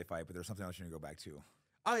Vanderlei fight, but there was something else you need to go back to.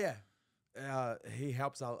 Oh yeah, he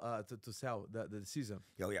helps out to sell the season.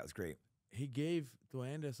 Oh yeah, it was great. He gave to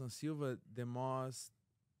Anderson Silva the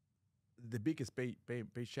biggest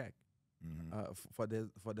paycheck for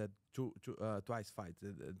that twice fight,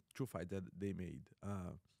 the two fight that they made.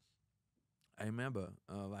 I remember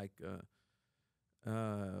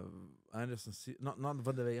Anderson, not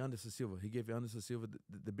Vanderlei, Anderson Silva. He gave Anderson Silva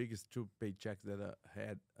the biggest two paychecks that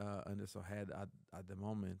Anderson had at the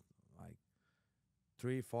moment, like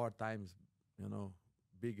 3-4 times, you know,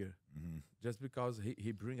 bigger, just because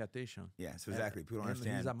he bring attention. Yeah, so exactly. People don't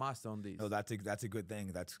understand. He's a master on this. No, that's a good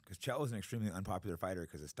thing. That's because Chell was an extremely unpopular fighter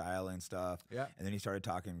because of style and stuff. Yeah. And then he started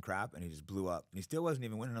talking crap, and he just blew up. And he still wasn't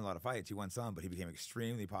even winning a lot of fights. He won some, but he became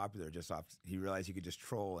extremely popular just off. He realized he could just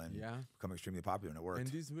troll and become extremely popular, and it worked.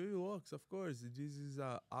 And this really works, of course. This is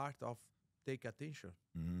art of take attention.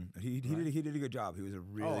 He did a good job. He was a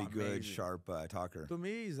really good, sharp talker. To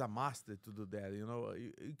me, he's a master to do that. You know,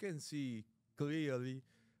 you can see clearly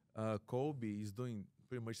Kobe is doing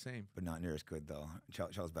pretty much same, but not near as good though.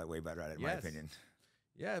 Chell's way better at it, in my opinion.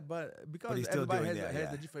 Yeah, but because everybody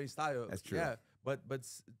has a different style. That's true. Yeah, but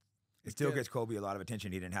it still gets Kobe a lot of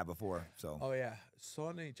attention he didn't have before. So. Oh yeah,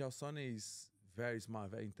 Chell Sonny is very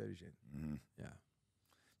smart, very intelligent. Yeah.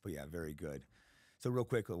 But yeah, very good. So real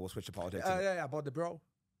quick, we'll switch to politics. Yeah, about the brawl.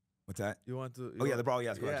 What's that? You want to? The brawl.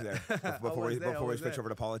 Yes, go back to there before we switch over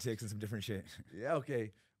to politics and some different shit. Yeah,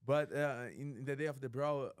 okay. But in the day of the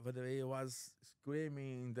brawl, Vanderlei was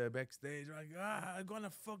screaming in the backstage like, I'm gonna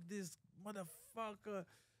fuck this motherfucker.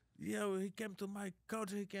 Yeah, he came to my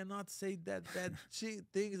country. He cannot say that shit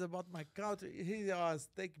things about my country. He was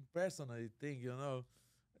taking personally thing, you know.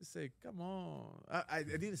 I say, come on. I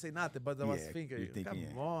didn't say nothing, but I was thinking,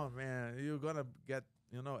 come on, man. You're gonna get,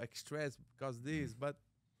 you know, stressed because this. But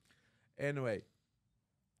anyway,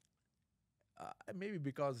 maybe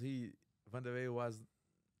because Vanderlei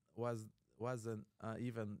wasn't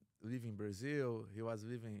even living in Brazil. He was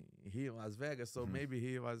living here in Las Vegas, so maybe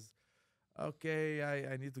he was okay,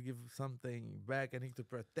 I need to give something back. I need to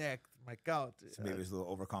protect my count. So maybe it's a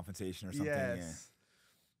little overcompensation or something. Yes. Yeah.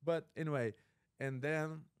 But anyway, and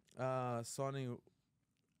then Sonny,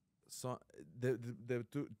 the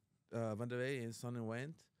two Vanderlei and Sonny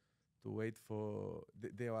went to wait for.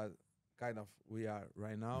 They were kind of we are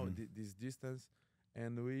right now this distance,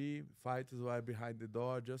 and we fighters were behind the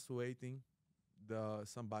door just waiting.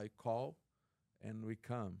 Somebody call, and we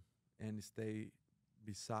come and stay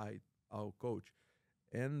beside our coach,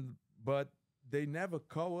 but they never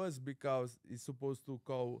call us because it's supposed to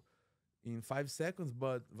call in 5 seconds,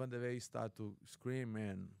 but Vanderlei start to scream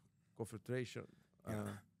and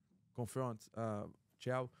confront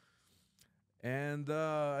Chow, and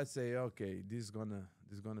I say, okay, this is gonna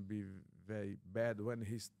be very bad when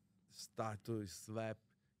he start to slap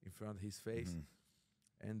in front of his face,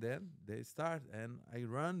 and then they start, and I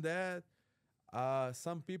run that.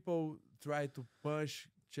 Some people try to push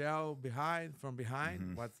Chow from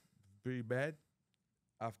behind, what's pretty bad.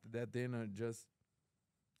 After that, then just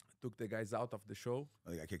took the guys out of the show.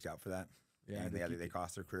 Oh, they got kicked out for that? Yeah, and they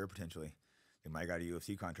cost their career potentially. They might have got a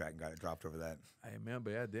UFC contract and got it dropped over that. I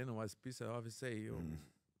remember, yeah, then was pissed off. Say,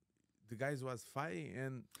 the guys was fighting,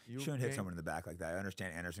 and you shouldn't hit someone in the back like that. I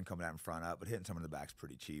understand Anderson coming out in front up, but hitting someone in the back's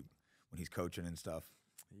pretty cheap when he's coaching and stuff.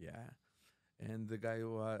 Yeah, and the guy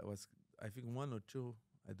was, I think, 1 or 2.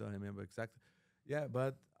 I don't remember exactly. Yeah,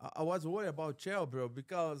 but I was worried about Chell, bro,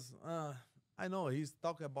 because I know he's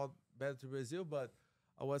talking about better to Brazil, but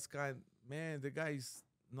I was man, the guy is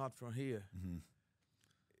not from here.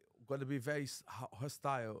 Going to be very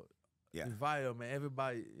hostile environment.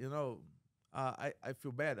 Everybody, I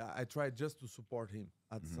feel bad. I tried just to support him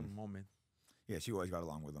at some moment. Yes, you always got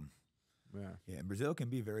along with him. Yeah, and Brazil can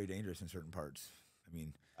be very dangerous in certain parts. I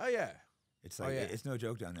mean, it's like it's no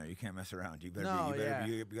joke down there. You can't mess around. You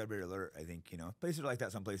gotta be alert. I think places like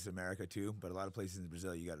that. Some places in America too, but a lot of places in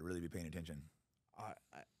Brazil, you got to really be paying attention.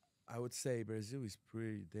 I would say Brazil is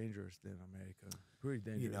pretty dangerous than America. Pretty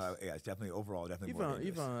dangerous. It's definitely more dangerous.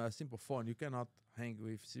 Even a simple phone, you cannot hang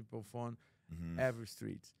with simple phone every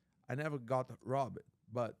street. I never got robbed,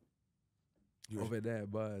 but over there.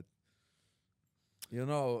 But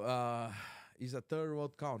it's a third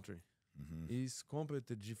world country. It's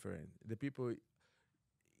completely different. The people,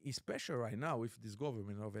 especially right now with this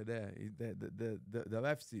government over there, the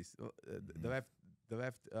leftists, the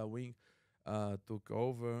left wing took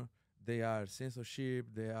over. They are censorship.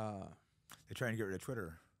 They're trying to get rid of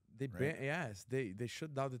Twitter. They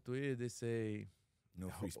shut down the Twitter. They say no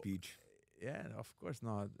free speech. Yeah, of course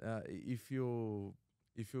not. If you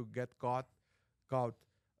get caught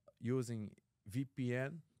using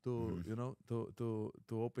VPN to to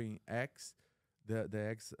open X, the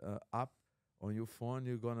X app on your phone,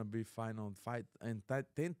 you're gonna be fined on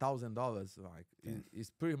 $10,000. Like it's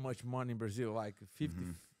pretty much money in Brazil, like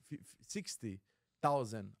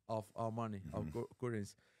 60,000 of our money of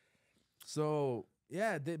currency. So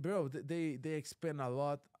yeah, they expand a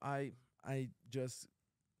lot. I just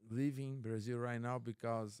leaving Brazil right now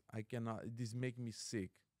because I cannot. This make me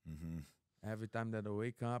sick. Every time that I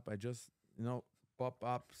wake up, I just pop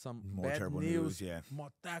up some more bad terrible news, yeah.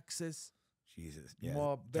 more taxes. Jesus, yeah,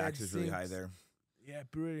 more bad taxes really high there. Yeah,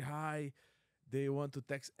 pretty high. They want to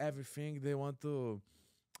tax everything. They want to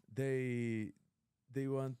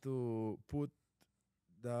put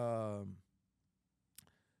the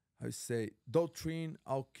doctrine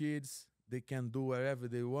our kids. They can do whatever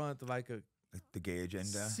they want, like the gay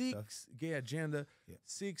agenda. Gay agenda. Yeah.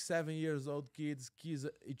 6, 7 years old kids kiss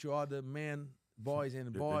each other, men, boys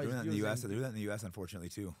and boys. They're doing that in the U.S. unfortunately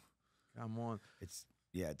too. Come on. It's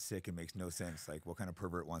sick. It makes no sense. Like, what kind of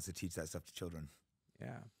pervert wants to teach that stuff to children?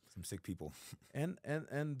 Yeah, some sick people. And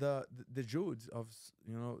the judges of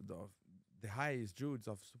the highest judges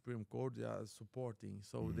of Supreme Court, they are supporting.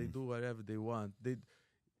 So they do whatever they want. Didn't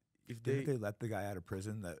they let the guy out of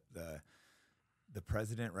prison? The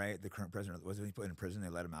president, right? The current president, wasn't he put in prison? They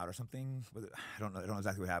let him out or something? I don't know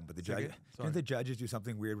exactly what happened. But the judge, didn't the judges do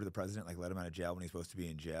something weird with the president, like let him out of jail when he's supposed to be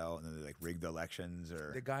in jail, and then they like rigged the elections?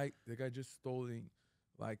 Or the guy just stole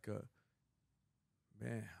like a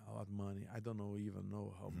lot of money. I don't even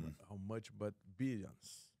know how much, but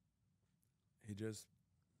billions. He just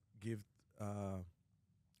give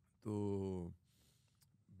to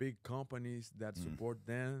big companies that support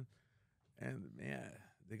them, and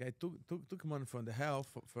the guy took money from the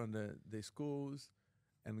health, from the schools,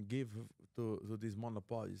 and give to these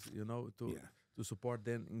monopolies, to support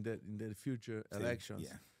them in the future elections,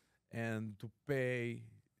 and to pay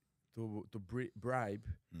to bribe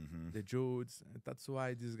the judges. And that's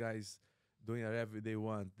why these guys doing whatever they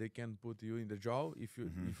want. They can put you in the jail if you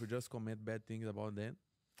just comment bad things about them.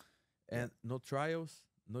 and no trials,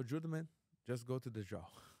 no judgment, just go to the jail.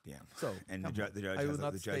 Yeah. So And come the on. judge I will has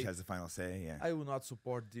not the judge stay- has the final say. Yeah. I will not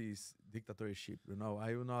support this dictatorship.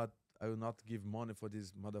 I will not give money for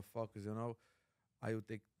these motherfuckers. I will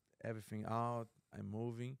take everything out. I'm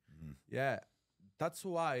moving. Mhm. Yeah, that's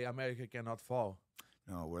why America cannot fall.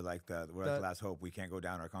 No, we're like the last hope. We can't go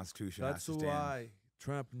down. Our Constitution has That's to stand. why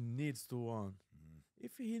Trump needs to win. Mhm.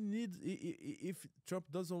 If he needs, if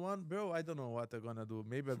Trump doesn't want, bro, I don't know what they're gonna do.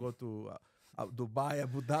 Maybe I go to Dubai,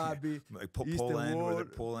 Abu Dhabi, Like Eastern Poland,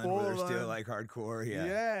 world, where they're still like hardcore. Yeah.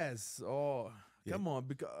 Yes. Oh, Yeah. come on,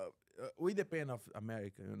 because we depend of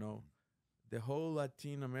America. The whole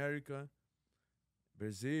Latin America,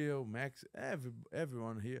 Brazil, Mexico,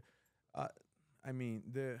 everyone here. I mean,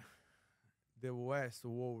 the West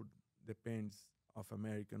world depends of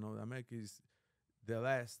America. America is the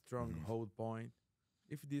last stronghold point.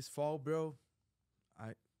 If this fall, bro,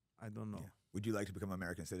 I don't know. Yeah. Would you like to become an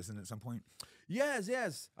American citizen at some point? Yes.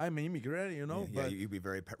 I'm an immigrant, Yeah, but you'd be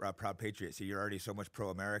very proud patriot. See, you're already so much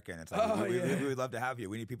pro-American. It's like Oh, we yeah. would love to have you.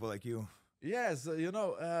 We need people like you. yes, I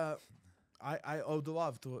would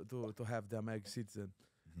love to have the American citizen.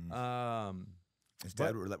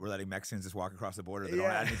 Instead, But- we're letting Mexicans just walk across the border. They don't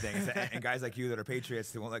add anything. And guys like you that are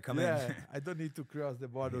patriots, they won't let come Yeah, in. I don't need to cross the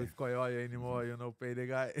border with coyote anymore. Pay the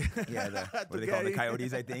guy. Yeah, what to do they call them? The get in.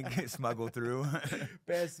 coyotes, I think, smuggle through.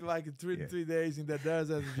 Pass like three days in the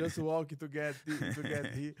desert just walking to get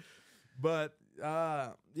here. But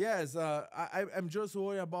yes, I'm just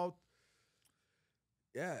worried about.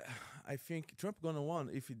 Yeah, I think Trump gonna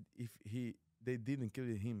win if they didn't kill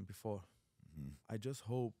him before. Mhm. I just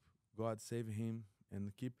hope God save him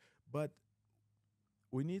and keep. But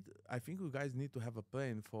I think you guys need to have a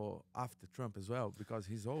plan for after Trump as well, because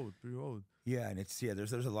he's old, pretty old. Yeah, and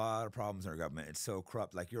there's a lot of problems in our government. It's so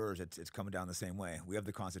corrupt, like yours. It's coming down the same way. We have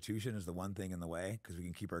the Constitution as the one thing in the way because we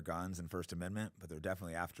can keep our guns and First Amendment, but they're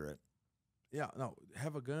definitely after it. Yeah, no,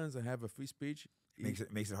 have a guns and have a free speech Makes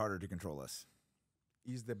it harder to control us.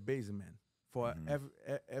 is the basement for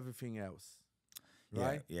everything else,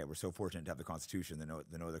 right? Yeah, we're so fortunate to have the Constitution that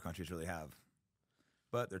no other countries really have.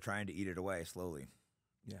 But they're trying to eat it away slowly.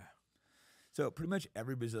 Yeah. So pretty much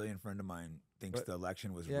every Brazilian friend of mine thinks But- the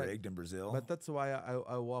election was yeah, rigged in Brazil. But that's why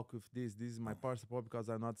I walk with this. This is my passport because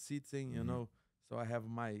I'm not sitting, So I have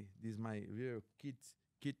my real kit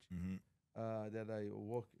Mhm. that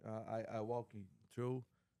I walking through.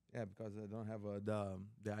 Yeah, because I don't have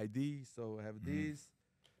the ID, so I have this.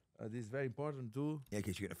 This is very important too. Yeah, in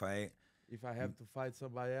case you get in a fight. If I have to fight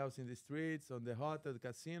somebody else in the streets, on the hotel, the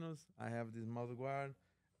casinos, I have this mouth guard,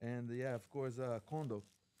 and yeah, of course, condo.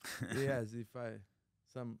 Yes, if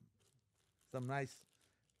some nice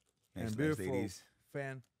and beautiful ladies.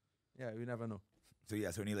 fan, yeah, you never know.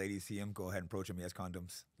 So any ladies see him, go ahead and approach him. He has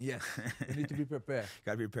condoms. Yes, you need to be prepared.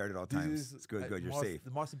 Got to be prepared at all times. It's good. You're safe.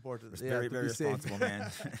 The most important. It's Yeah, very, to very be safe. responsible, man.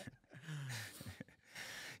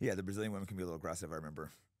 Yeah, the Brazilian women can be a little aggressive. I remember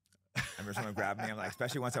someone grabbed me. I'm like,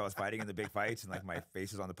 especially once I was fighting in the big fights and like my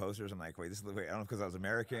face is on the posters. I'm like, wait, I don't know because I was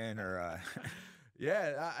American or.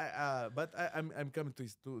 Yeah, but I'm coming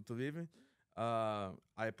to living. I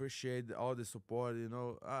appreciate all the support.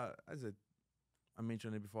 As I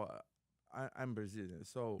mentioned it before, I'm Brazilian,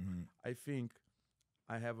 so Mhm. I think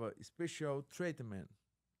I have a special treatment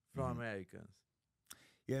from Americans.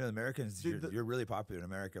 Yeah, the Americans, See, you're really popular in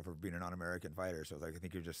America for being a non-American fighter. So like, I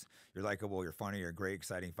think you're likable, you're funny, you're great,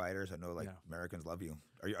 exciting fighters. I know like Yeah. Americans love you.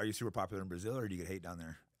 Are you super popular in Brazil or do you get hate down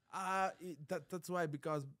there? That's why,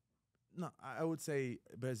 because no, I would say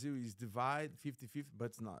Brazil is divided 50-50, but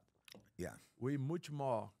it's not. Yeah. We're much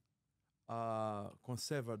more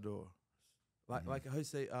conservative. Like how you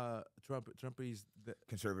say Trump is the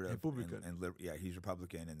Conservative. Republican. Yeah, he's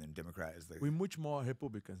Republican and then Democrat is the. we're much more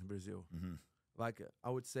Republicans in Brazil. Mhm. Like I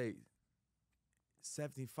would say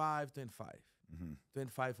 75-25. Mhm.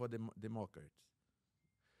 25 for the Democrats.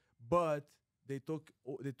 But they took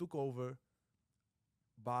over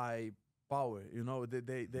by power.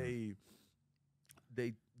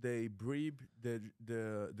 They bribe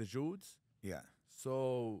the Jews. Yeah.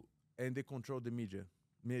 So, and they control the media.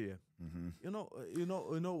 Mm-hmm. You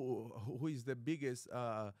know who is the biggest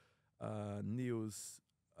news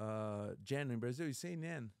channel in Brazil? Is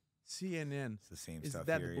CNN. It's the same Is stuff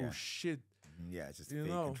that here. bullshit? Yeah. Yeah, it's just You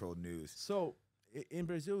fake know. controlled news. So in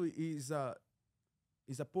Brazil is a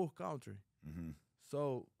poor country. Mm-hmm.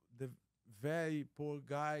 So the very poor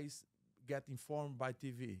guys get informed by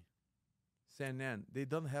TV, CNN. They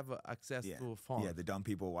don't have access Yeah. to a phone. Yeah, the dumb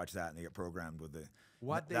people watch that and they get programmed with the.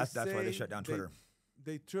 What that's why they say, shut down Twitter.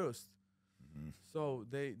 They trust. Mm-hmm. So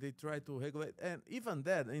they try to regulate, and even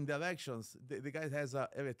then in the elections, the guy has a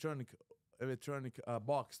electronic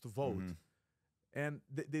box to vote. And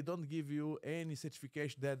they don't give you any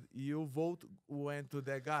certification that your vote went to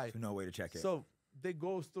that guy. So no way to check it. So they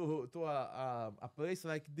goes to a place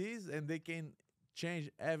like this, and they can change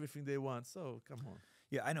everything they want. So come on.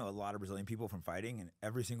 Yeah, I know a lot of Brazilian people from fighting, and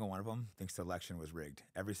every single one of them thinks the election was rigged.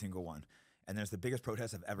 Every single one. And there's the biggest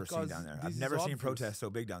protest I've ever seen down there. I've never seen protests so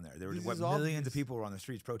big down there. There were millions of people were on the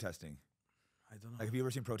streets protesting. I don't know. Like, have you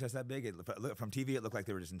ever seen protests that big? From TV, it looked like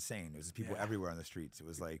they were just insane. There was people everywhere on the streets. It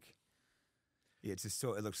was like, yeah, it's just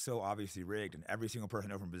so, it looks so obviously rigged. And every single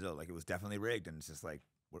person I know from Brazil, like, it was definitely rigged. And it's just like,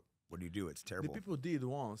 what do you do? It's terrible. The people did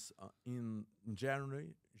once in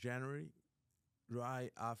January,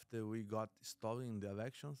 right after we got stolen the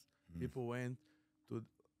elections. People went to,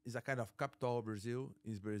 it's a kind of capital of Brazil,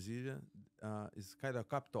 is Brasilia. It's kind of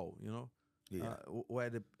capital, you know, where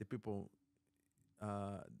the people,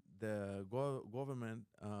 the government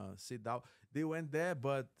sit down. They went there,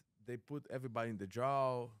 but they put everybody in the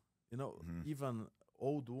jail. You know, even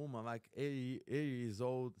old woman, like 80 years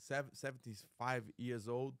old, 75 years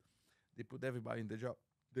old, they put everybody in the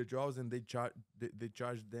jails, and they charge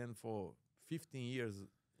them for 15 years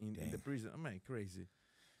in the prison. I mean, crazy.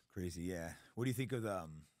 Crazy, yeah. What do you think of the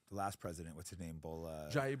last president? What's his name?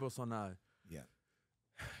 Jair Bolsonaro. Yeah.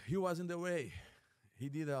 He was in the way. He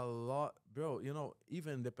did a lot, bro. You know,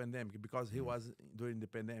 even the pandemic, because he was during the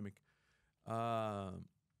pandemic.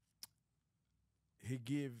 He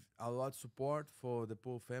gave a lot of support for the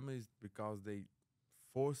poor families because they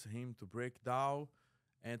forced him to break down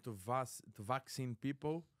and to vaccine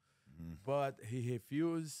people. But he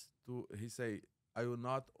refused to. He say, "I will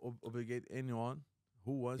not obligate anyone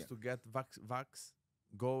who wants to get vax.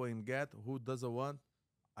 Go and get. Who doesn't want,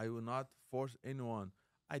 I will not force anyone."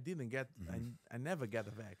 I didn't get. I never get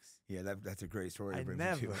a vax. Yeah, that's a great story. I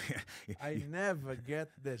never get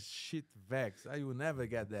the shit vax. I will never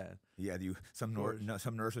get that. Yeah, some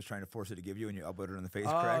nurse was trying to force it to give you, and you elbowed her in the face.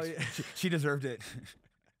 Correct? Yeah. She deserved it.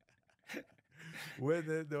 Bro,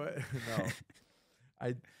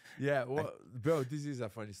 this is a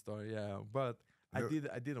funny story. Yeah, but I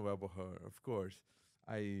didn't elbow her. Of course,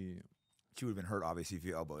 She would have been hurt, obviously, if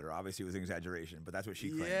you elbowed her. Obviously, it was an exaggeration, but that's what she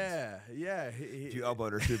claims. Yeah. If you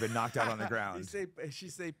elbowed her, she would have been knocked out on the ground. She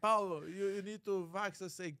say, Paulo, you need to vax. I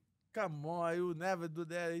say, come on, I will never do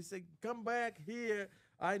that. He say, come back here.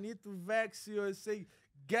 I need to vax you. I say,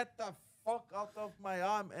 get the fuck out of my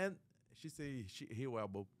arm. And she say, he will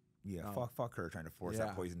elbow. Yeah, fuck her trying to force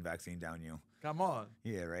that poison vaccine down you. Come on.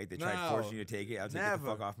 Yeah, right? They tried forcing you to take it. I was like, get the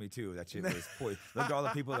fuck off me, too. That shit was poison. Look at all the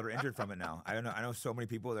people that are injured from it now. I know so many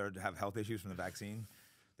people that have health issues from the vaccine.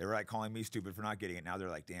 They were like calling me stupid for not getting it. Now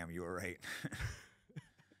they're like, damn, you were right.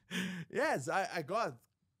 Yes, I got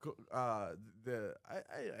I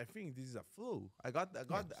think this is a flu. I got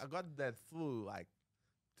that flu like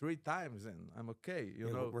 3 times, and I'm okay.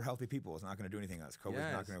 You know, we're healthy people. It's not going to do anything to us.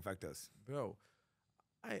 COVID's not going to affect us. Bro,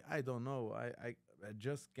 I don't know. I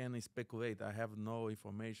just can speculate. I have no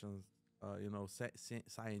information,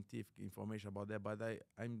 scientific information about that. But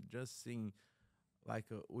I'm just seeing, like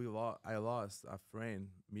I lost a friend.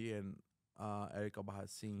 Me and Eric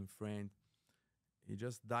Albarracin, friend. He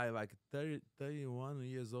just died like 31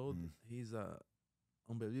 years old. He's a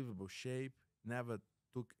unbelievable shape. Never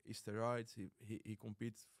took steroids. He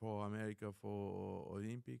competes for America for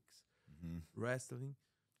Olympics, wrestling.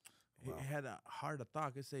 Wow. He had a heart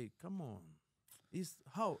attack. I say, come on.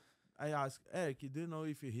 I asked Eric, do you know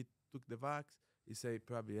if he took the vax? He say,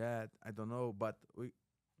 probably had. I don't know, but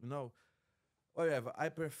whatever. I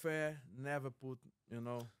prefer never put,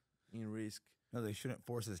 in risk. No, they shouldn't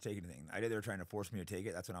force us to take anything. The idea they were trying to force me to take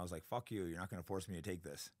it, that's when I was like, fuck you. You're not going to force me to take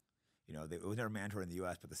this. It was never mandatory in the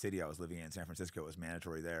U.S., but the city I was living in, San Francisco, was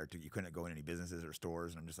mandatory there. You couldn't go in any businesses or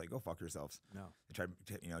stores, and I'm just like, go fuck yourselves. No. They tried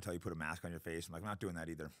to, tell you put a mask on your face. I'm like, I'm not doing that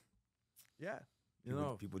either. Yeah.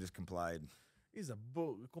 People just complied. It's a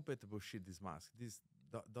complete bullshit, this mask. This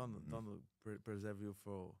don't preserve you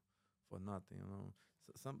for nothing,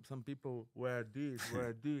 So some people wear this.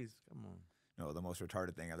 Come on. No, the most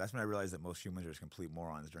retarded thing. That's when I realized that most humans are just complete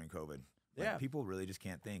morons during COVID. People really just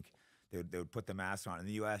can't think. They would put the mask on. In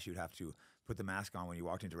the U.S., you'd have to put the mask on when you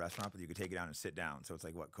walked into a restaurant, but you could take it down and sit down. So it's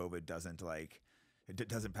like, what, COVID doesn't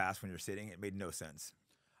pass when you're sitting? It made no sense.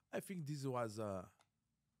 I think this was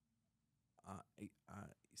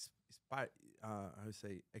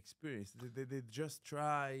experience. They just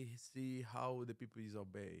try see how the people is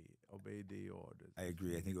obey the orders. I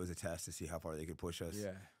agree. I think it was a test to see how far they could push us,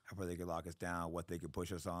 how far they could lock us down, what they could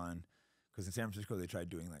push us on. Because in San Francisco, they tried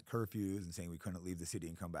doing like curfews and saying we couldn't leave the city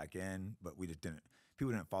and come back in, but we just didn't.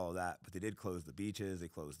 People didn't follow that, but they did close the beaches, they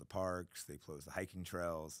closed the parks, they closed the hiking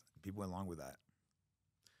trails. People went along with that.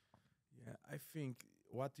 Yeah, I think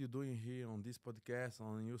what you're doing here on this podcast,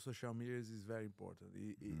 on your social medias, is very important.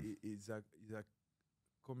 It's a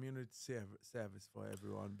community service for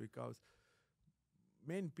everyone, because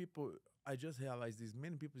many people, I just realized this,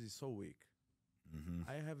 many people is so weak.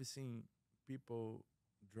 I have seen people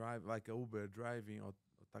drive, like a Uber driving or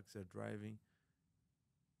taxi driving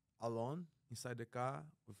alone inside the car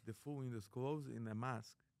with the full windows closed in a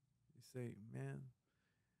mask. You say, man,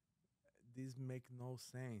 this make no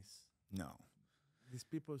sense. No. These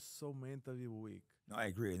people are so mentally weak. No, I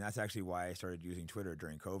agree. And that's actually why I started using Twitter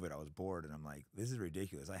during COVID. I was bored and I'm like, this is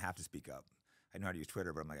ridiculous. I have to speak up. I know how to use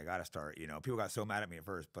Twitter, but I'm like, I got to start. You know, people got so mad at me at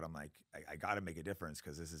first, but I'm like, I got to make a difference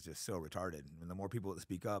because this is just so retarded. And the more people that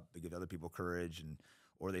speak up, they give other people courage, and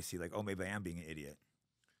or they see like, oh, maybe I am being an idiot.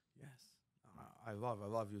 Yes. I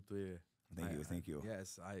love you, Twitter. Thank you.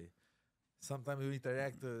 Yes, sometimes we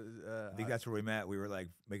interact. I think that's where we met. We were like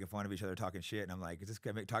making fun of each other, talking shit, and I'm like, "Is this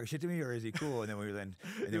guy talking shit to me, or is he cool?" And then we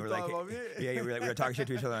were like, "Yeah, we were talking shit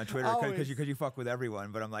to each other on Twitter because you fuck with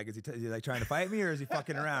everyone." But I'm like, "Is he like trying to fight me, or is he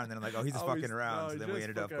fucking around?" And then I'm like, "Oh, he's just fucking around." So then we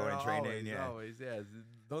ended up going and training. Always, yes.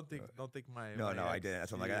 Don't take my. No, my I didn't.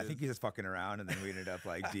 That's what I'm like. I think he's just fucking around, and then we ended up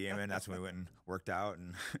like DMing. That's when we went and worked out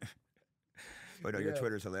and. But no, your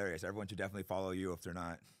Twitter's hilarious. Everyone should definitely follow you if they're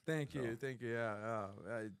not. Thank you.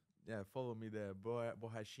 Yeah, follow me there.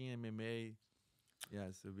 Borrachinha MMA.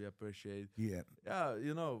 Yes, we appreciate. Yeah. Yeah,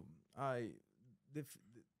 you know,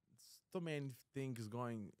 so many things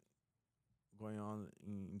going on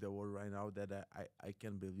in the world right now that I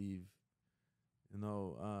can't believe. You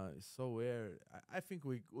know, it's so weird. I think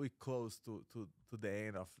we close to the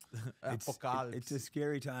end of apocalypse. It's a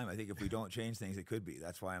scary time. I think if we don't change things, it could be.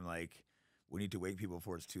 That's why I'm like, we need to wake people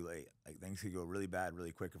before it's too late. Like things could go really bad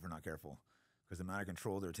really quick if we're not careful. Because the amount of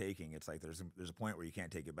control they're taking, it's like there's a point where you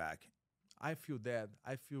can't take it back. I feel that.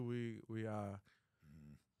 I feel we are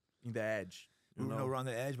in the edge. We're on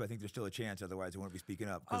the edge, but I think there's still a chance. Otherwise, we won't be speaking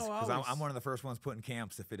up. Because I'm one of the first ones put in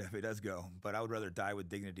camps if it does go. But I would rather die with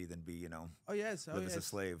dignity than be, live as a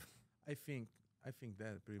slave. I think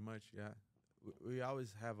that pretty much, yeah. We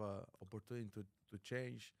always have a opportunity to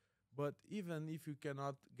change. But even if you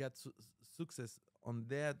cannot get success on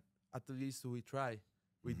that, at least we try.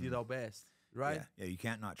 We did our best, right? Yeah, you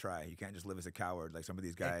can't not try. You can't just live as a coward like some of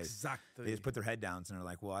these guys. Exactly. They just put their head down and they're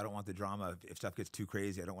like, well, I don't want the drama. If stuff gets too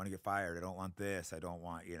crazy, I don't want to get fired. I don't want this. I don't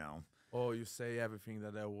want, Oh, you say everything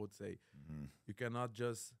that I would say. You cannot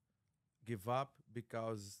just give up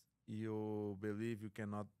because you believe you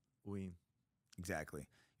cannot win. Exactly.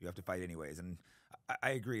 You have to fight anyways. And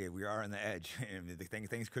I agree. We are on the edge. And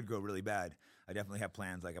things could go really bad. I definitely have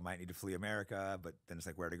plans. Like I might need to flee America, but then it's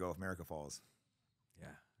like where to go if America falls. Yeah,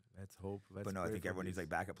 let's hope. But no, I think everyone needs like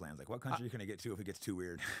backup plans. Like what country are you going to get to if it gets too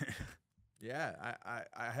weird? Yeah,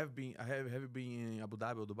 I have been in Abu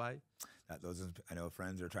Dhabi or Dubai. I know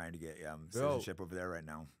friends are trying to get citizenship over there right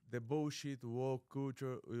now. The bullshit woke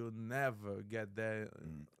culture will never get there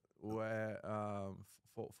where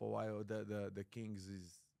for a while the kings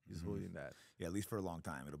is holding that. Yeah, at least for a long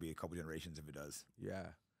time. It'll be a couple generations if it does.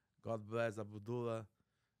 Yeah. God bless Abdullah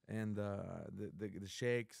and the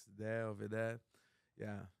sheikhs there over there.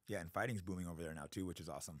 Yeah. Yeah, and fighting's booming over there now too, which is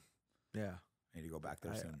awesome. Yeah. I need to go back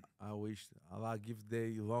there soon. I wish Allah give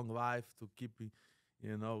the long life to keeping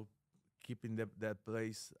that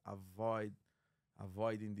place,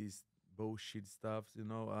 avoiding these bullshit stuff,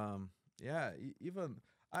 yeah, even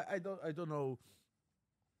I don't know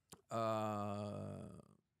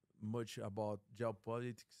much about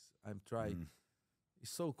geopolitics. I'm trying. It's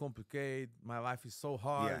so complicated. My life is so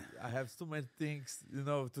hard. Yeah. I have so many things, There's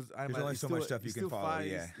only so much stuff you can follow.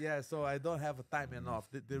 Yeah. So I don't have time enough.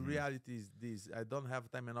 The reality is this: I don't have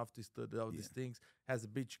time enough to study all these things. Has a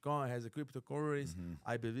Bitcoin, has a cryptocurrency.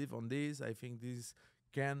 I believe on this. I think this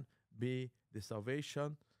can be the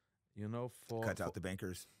salvation. Cut out the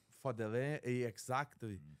bankers for the land.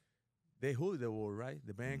 Exactly. They rule the world, right?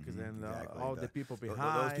 The bankers and all the people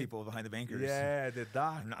behind. Those people behind the bankers. Yeah, the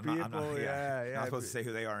dark people. I'm not supposed to say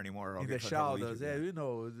who they are anymore. In the shadows. Yeah,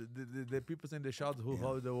 the people in the shadows who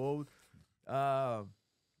hold the world. I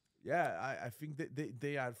think that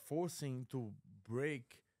they are forcing to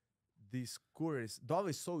break this currency. Dollar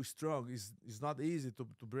is so strong. It's not easy to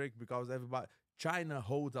break because China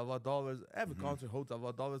holds a lot of dollars. Every country holds a lot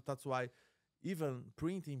of dollars. That's why even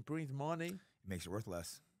print money. It makes it worth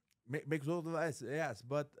less. Makes worth less, yes.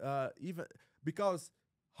 But even because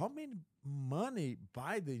how many money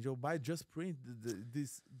Joe Biden just print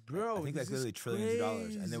this, bro? I think that's literally trillions of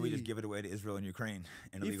dollars, and then we just give it away to Israel and Ukraine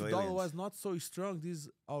and illegal aliens. If the dollar was aliens. not so strong, this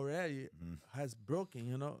already has broken.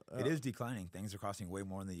 It is declining. Things are costing way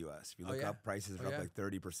more in the U.S. If you look up, prices are up like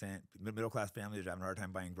 30%. Middle class families are having a hard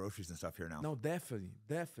time buying groceries and stuff here now. No, definitely.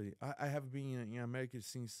 I have been in America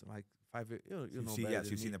since like 5 years.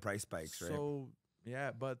 You've seen the price spikes, right? So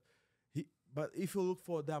yeah, but if you look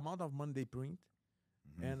for the amount of money they print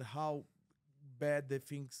and how bad the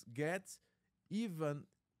things get, even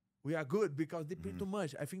we are good because they print too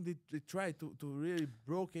much. I think they try to really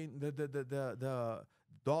broken the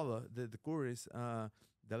dollar, the currency,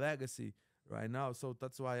 the legacy right now. So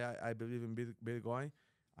that's why I believe in Bitcoin.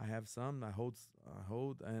 I have some. I hold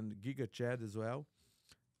and Giga Chad as well.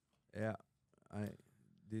 Yeah,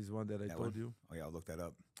 this one that I told you. Oh yeah, I'll look that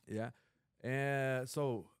up. Yeah, and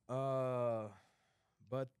so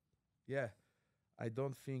but yeah, I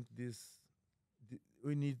don't think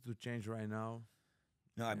we need to change right now.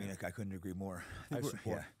 No, I mean I couldn't agree more. I think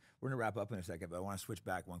we're gonna wrap up in a second, but I want to switch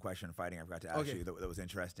back one question on fighting. I forgot to ask you that was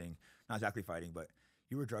interesting. Not exactly fighting, but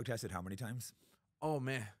you were drug tested how many times? Oh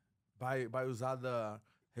man, by usada.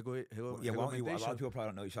 A lot of people probably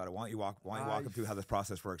don't know you shot it. Why don't you walk them through how this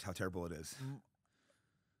process works, how terrible it is?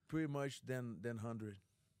 Pretty much then 100.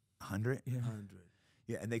 100? Yeah. 100.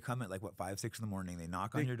 Yeah, and they come at like what, 5, 6 in the morning. They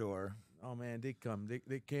knock on your door. Oh man, they come. They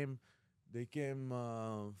came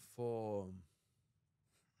for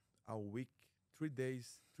a week, 3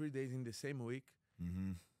 days in the same week,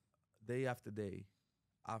 day after day.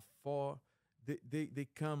 At 4, they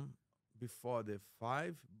come before the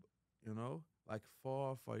 5, like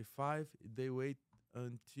 4:45. They wait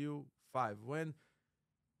until 5.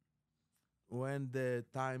 When the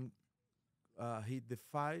time hit the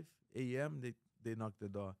 5 a.m., they knock the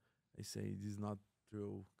door. They say, this is not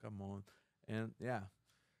true. Come on. And yeah,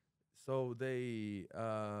 so they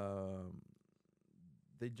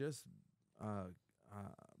just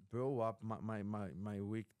blow up my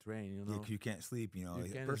week train. Yeah, 'cause you can't sleep.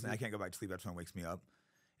 Personally, I can't go back to sleep after someone wakes me up.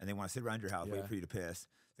 And they want to sit around your house, wait for you to piss.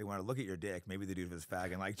 They want to look at your dick. Maybe the dude was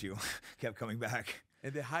fag and liked you, kept coming back.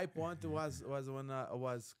 And the high point was when I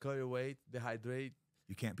was cut your weight, dehydrate.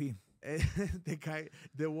 You can't pee. And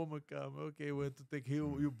the woman come, okay, went to take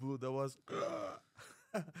you blew. That was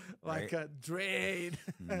like a drain.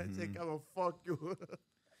 Say, come on, fuck you.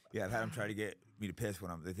 Yeah, I've had them try to get me to piss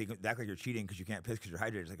when they act like you're cheating because you can't piss because you're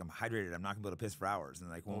hydrated. It's like, I'm hydrated. I'm not gonna be able to piss for hours, and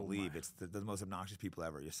won't leave. It's the most obnoxious people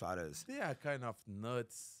ever. USADAs. They are kind of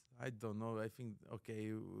nuts. I don't know. I think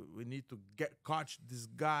we need to catch this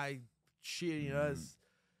guy cheating us.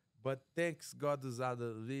 But thanks God,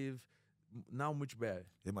 USADA live now much better.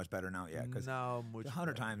 They're much better now, yeah. Because now much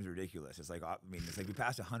 100 times ridiculous. It's like you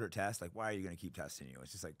passed 100 tests. Like, why are you gonna keep testing you?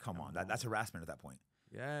 It's just like, come on, that's harassment at that point.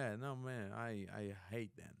 Yeah, no man, I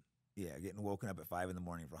hate that. Yeah, getting woken up at 5 in the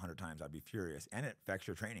morning for 100 times, I'd be furious. And it affects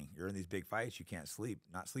your training. You're in these big fights, you can't sleep.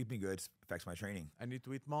 Not sleeping good affects my training. I need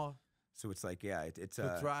to eat more. So it's like, yeah, it's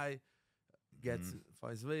to try get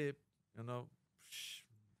for sleep,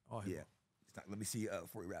 Oh yeah. Let me see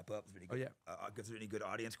before we wrap up. Is there any good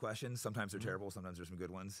audience questions? Sometimes they're terrible. Sometimes there's some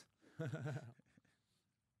good ones. Let's see.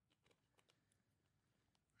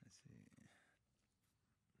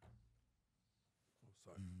 Oh,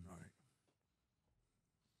 sorry. All right.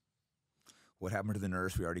 What happened to the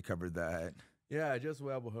nurse? We already covered that. Yeah, just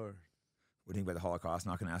well her. What do you think about the Holocaust?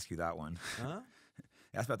 Not going to ask you that one. Huh?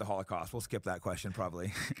 Ask about the Holocaust. We'll skip that question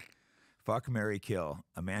probably. Fuck, marry, kill.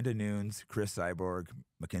 Amanda Nunes, Chris Cyborg,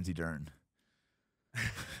 Mackenzie Dern.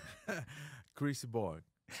 Chris Borg.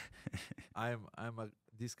 I'm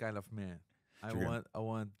this kind of man. I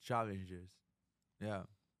want challengers. Yeah.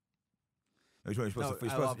 You're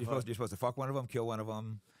supposed to fuck one of them, kill one of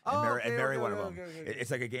them, and marry one of them. Okay.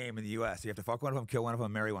 It's like a game in the U.S. You have to fuck one of them, kill one of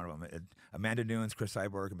them, marry one of them. Amanda Nunes, Chris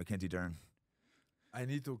Cyborg, and Mackenzie Dern. I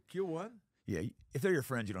need to kill one? Yeah, if they're your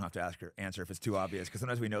friends, you don't have to answer if it's too obvious. Because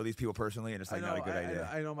sometimes we know these people personally, and it's like not a good idea.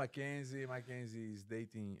 I know Mackenzie. Mackenzie is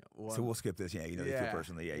dating one. So we'll skip this. Yeah, you know these people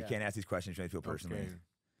personally. Yeah, you can't ask these questions. You know these people personally. Okay.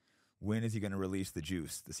 When is he going to release the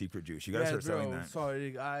juice, the secret juice? You got to start selling that.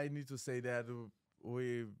 Sorry, I need to say that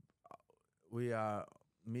we are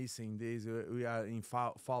missing this. We are in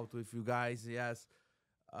fault with you guys. Yes,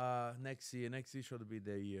 next year should be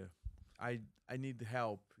the year. I need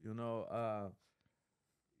help.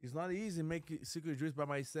 It's not easy make secret juice by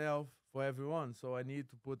myself for everyone. So I need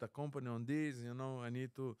to put a company on this. I need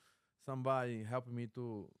somebody helping me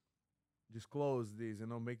to disclose this.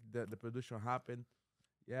 Make the production happen.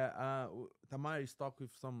 Yeah, Tamara is talking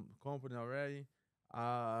with some company already.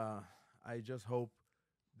 I just hope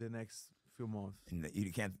the next few months. And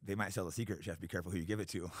you can't. They might sell the secret. You have to be careful who you give it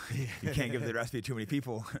to. You can't give the recipe to too many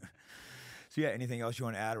people. So yeah, anything else you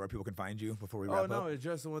want to add, or where people can find you before we wrap up? Oh no, I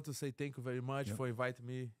just want to say thank you very much for inviting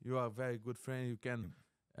me. You are a very good friend. You can,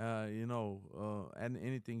 and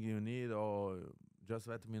anything you need, or just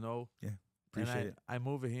let me know. Yeah, appreciate it. I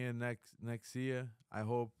move here next year. I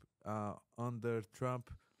hope under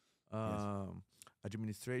Trump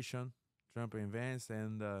administration, Trump advance,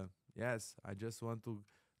 and yes, I just want to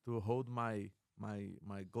hold my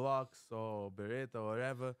Glocks or Beretta or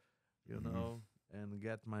whatever, you know. And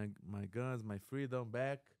get my guns, my freedom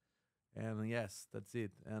back, and yes, that's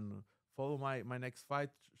it. And follow my next fight.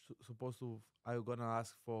 I'm gonna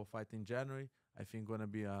ask for a fight in January. I think gonna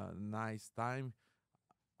be a nice time.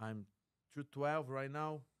 I'm 212 right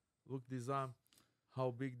now. Look this up,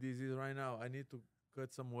 how big this is right now. I need to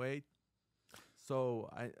cut some weight, so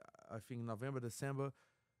I think November, December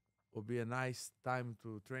will be a nice time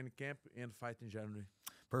to train camp and fight in January.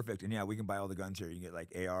 Perfect. And yeah, we can buy all the guns here. You can get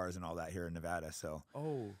like ARs and all that here in Nevada. So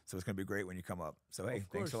it's going to be great when you come up. So, hey,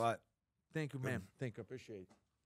 thanks a lot. Thank you, man. Thank you. Appreciate it.